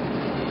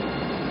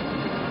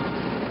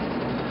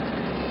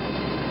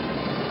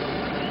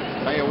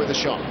 Mayo with a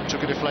shot,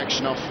 took a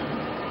deflection off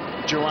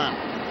Joan.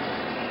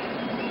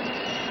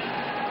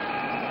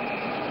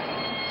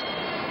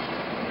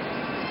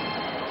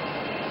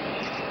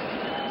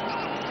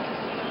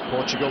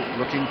 Portugal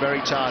looking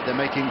very tired. They're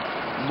making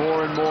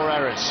more and more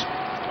errors.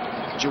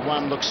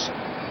 Joan looks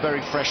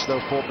very fresh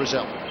though for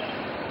Brazil.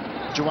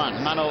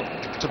 Joan, Manuel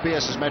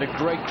Tobias has made a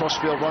great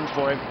crossfield run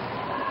for him.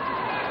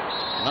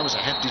 And that was a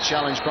hefty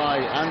challenge by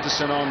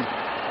Anderson on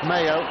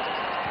Mayo.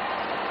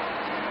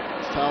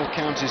 Foul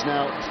count is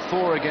now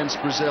 4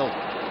 against Brazil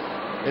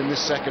in this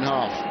second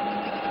half.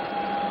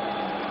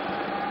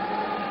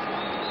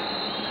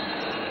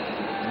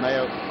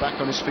 Mayo back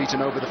on his feet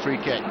and over the free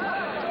kick.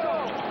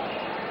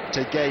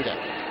 TEIXEIRA.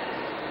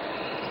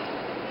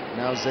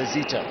 Now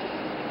Zezito.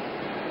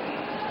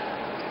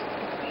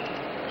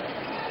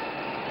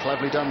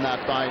 Cleverly done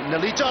that by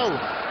Nolito.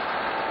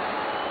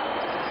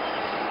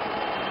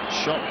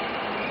 Shot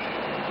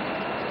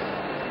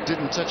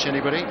didn't touch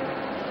anybody.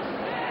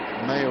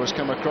 Mayo has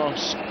come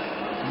across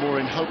more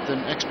in hope than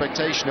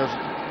expectation of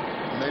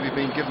maybe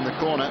being given the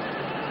corner.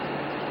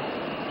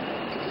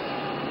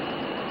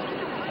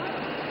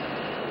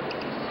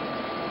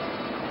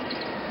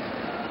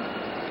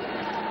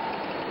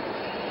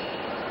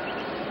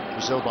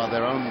 Brazil, by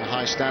their own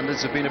high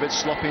standards, have been a bit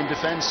sloppy in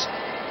defence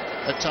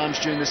at times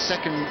during the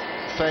second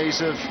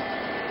phase of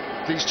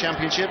these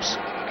championships.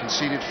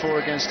 Conceded 4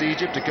 against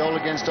Egypt, a goal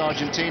against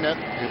Argentina,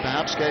 who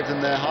perhaps gave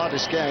them their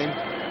hardest game,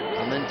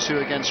 and then 2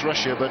 against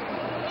Russia, but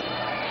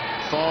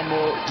far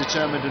more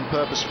determined and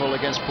purposeful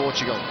against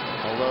Portugal.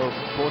 Although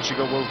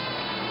Portugal will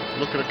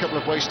look at a couple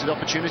of wasted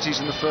opportunities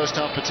in the first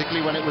half,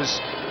 particularly when it was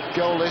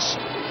goalless,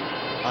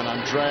 and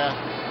Andrea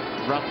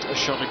wrapped a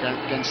shot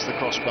against the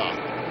crossbar.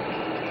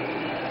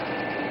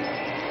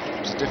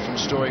 It was a different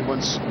story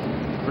once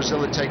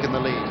Brazil had taken the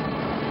lead.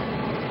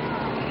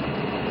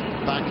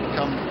 Back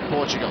come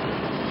Portugal.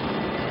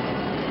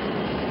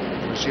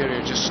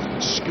 Nigeria just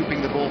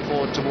scooping the ball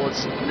forward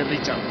towards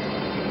Nolito.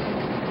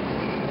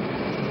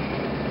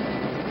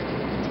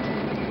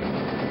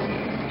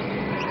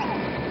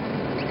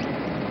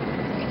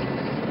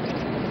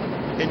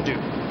 INDIO.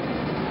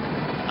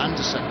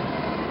 Anderson.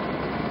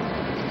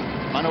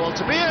 Manuel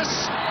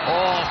Tobias.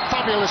 Oh,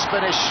 fabulous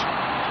finish.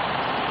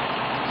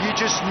 You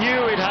just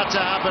knew it had to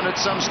happen at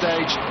some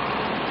stage.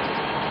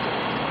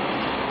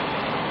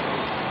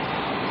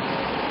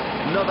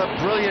 Another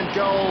brilliant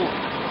goal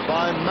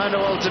by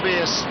Manuel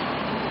Tobias.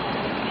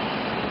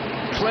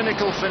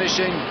 Clinical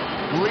finishing,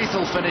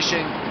 lethal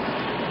finishing.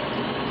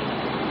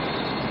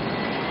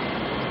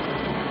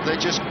 They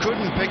just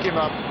couldn't pick him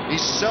up.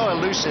 He's so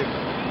elusive.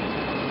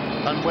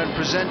 And when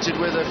presented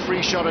with a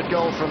free shot at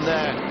goal from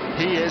there,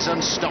 he is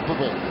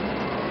unstoppable.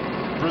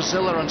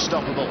 Brazil are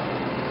unstoppable.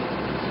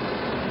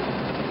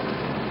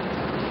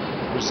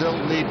 Brazil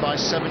lead by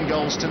 7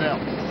 goals to 0.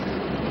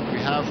 We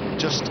have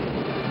just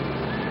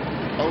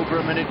over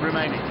a minute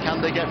remaining.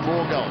 Can they get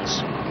more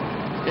goals?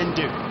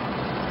 INDIO.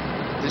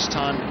 This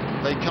time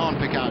they can't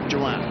pick out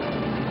Joan.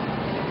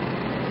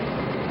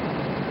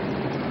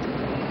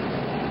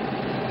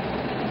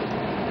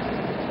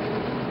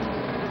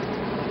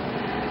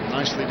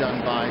 Nicely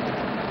done by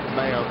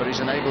Mayo, but he's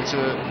unable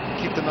to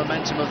keep the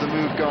momentum of the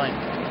move going.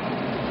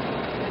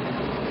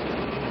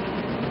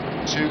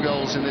 2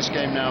 goals in this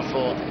game now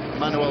for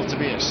Manuel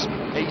Tobias.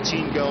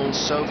 18 goals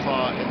so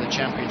far in the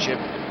championship,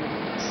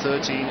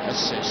 13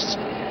 assists.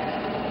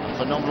 A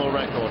phenomenal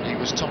record. He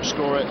was top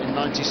scorer in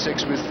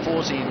 '96 with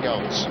 14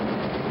 goals.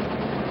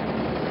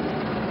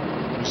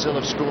 Brazil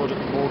have scored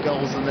more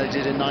goals than they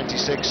did in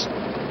 '96.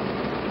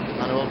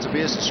 Manuel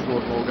Tobias has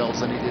scored more goals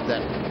than he did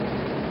then.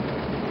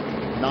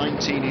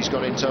 19 he's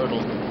got in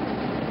total,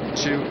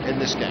 2 in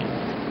this game.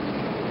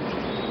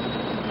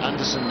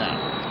 Anderson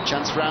now.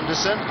 Chance for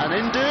Anderson, and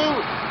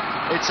INDIO.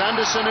 It's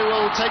Anderson who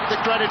will take the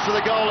credit for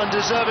the goal, and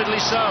deservedly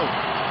so.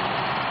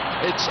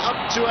 It's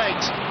up to 8.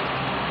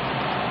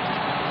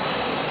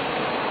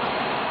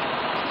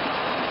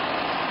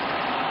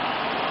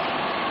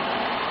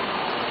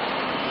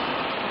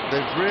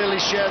 They've really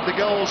shared the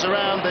goals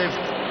around, they've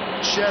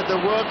shared the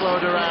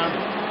workload around.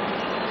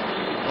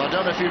 Well, I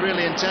don't know if he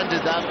really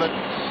intended that, but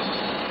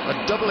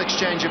a double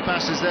exchange of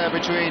passes there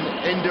between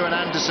INDIO and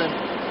Anderson.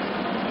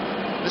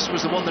 This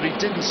was the one that he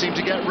didn't seem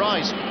to get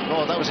right.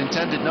 Oh, that was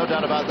intended, no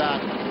doubt about that.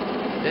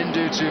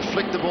 INDIO to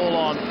flick the ball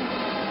on.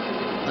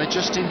 They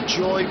just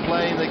enjoy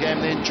playing the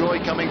game, they enjoy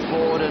coming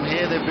forward, and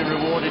here they've been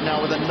rewarded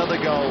now with another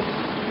goal.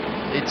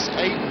 It's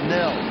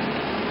 8-0.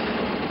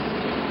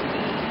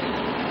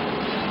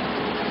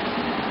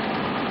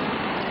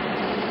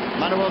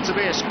 Manuel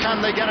Tobias,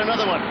 can they get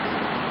another one?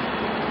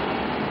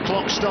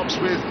 Clock stops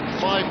with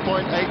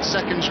 5.8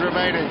 seconds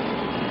remaining.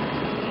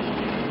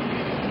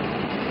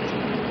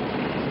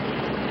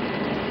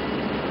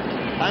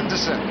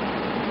 Anderson.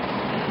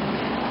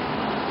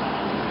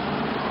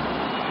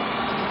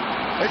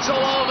 It's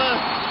all over.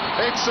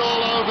 It's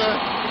all over.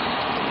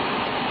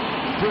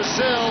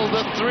 Brazil,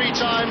 the 3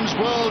 times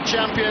world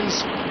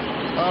champions,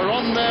 are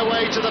on their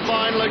way to the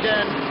final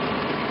again.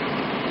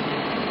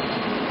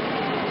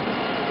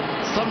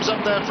 Thumbs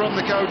up there from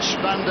the coach,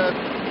 VANDER,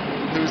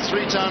 who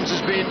 3 times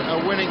has been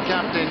a winning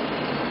captain.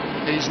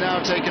 He's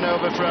now taken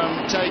over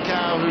from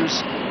TEIXEIRA,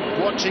 who's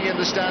watching in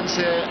the stands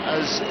here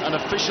as an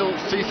official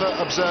FIFA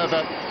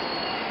observer.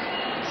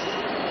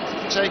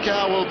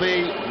 TEIXEIRA will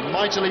be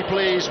mightily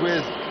pleased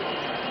with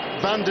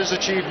VANDER's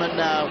achievement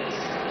now,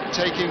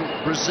 taking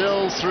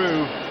Brazil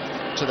through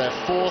to their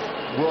 4th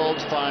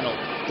World Final.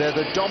 They're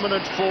the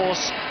dominant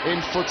force in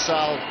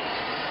futsal.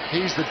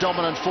 He's the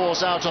dominant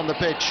force out on the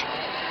pitch.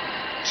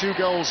 2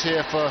 goals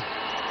here for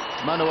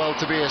Manuel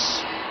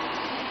Tobias.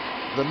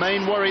 The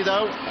main worry,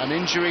 though, an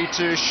injury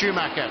to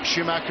Schumacher.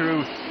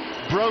 Schumacher, who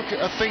broke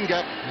a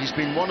finger. He's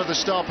been one of the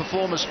star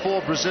performers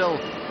for Brazil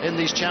in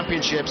these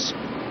championships.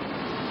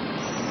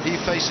 He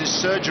faces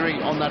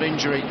surgery on that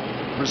injury.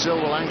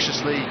 Brazil will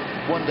anxiously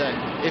wonder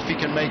if he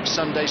can make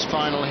Sunday's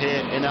final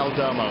here in El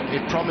Domo.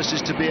 It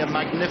promises to be a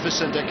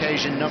magnificent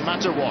occasion no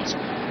matter what.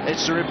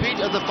 It's a repeat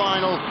of the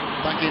final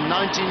back in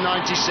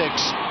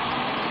 1996.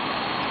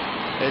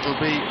 It'll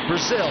be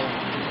Brazil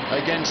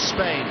against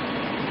Spain.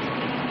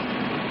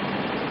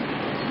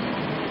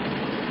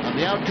 And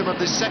the outcome of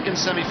this second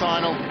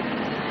semi-final,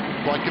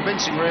 quite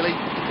convincing really.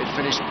 It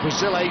finished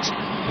Brazil 8,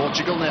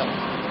 Portugal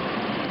 0.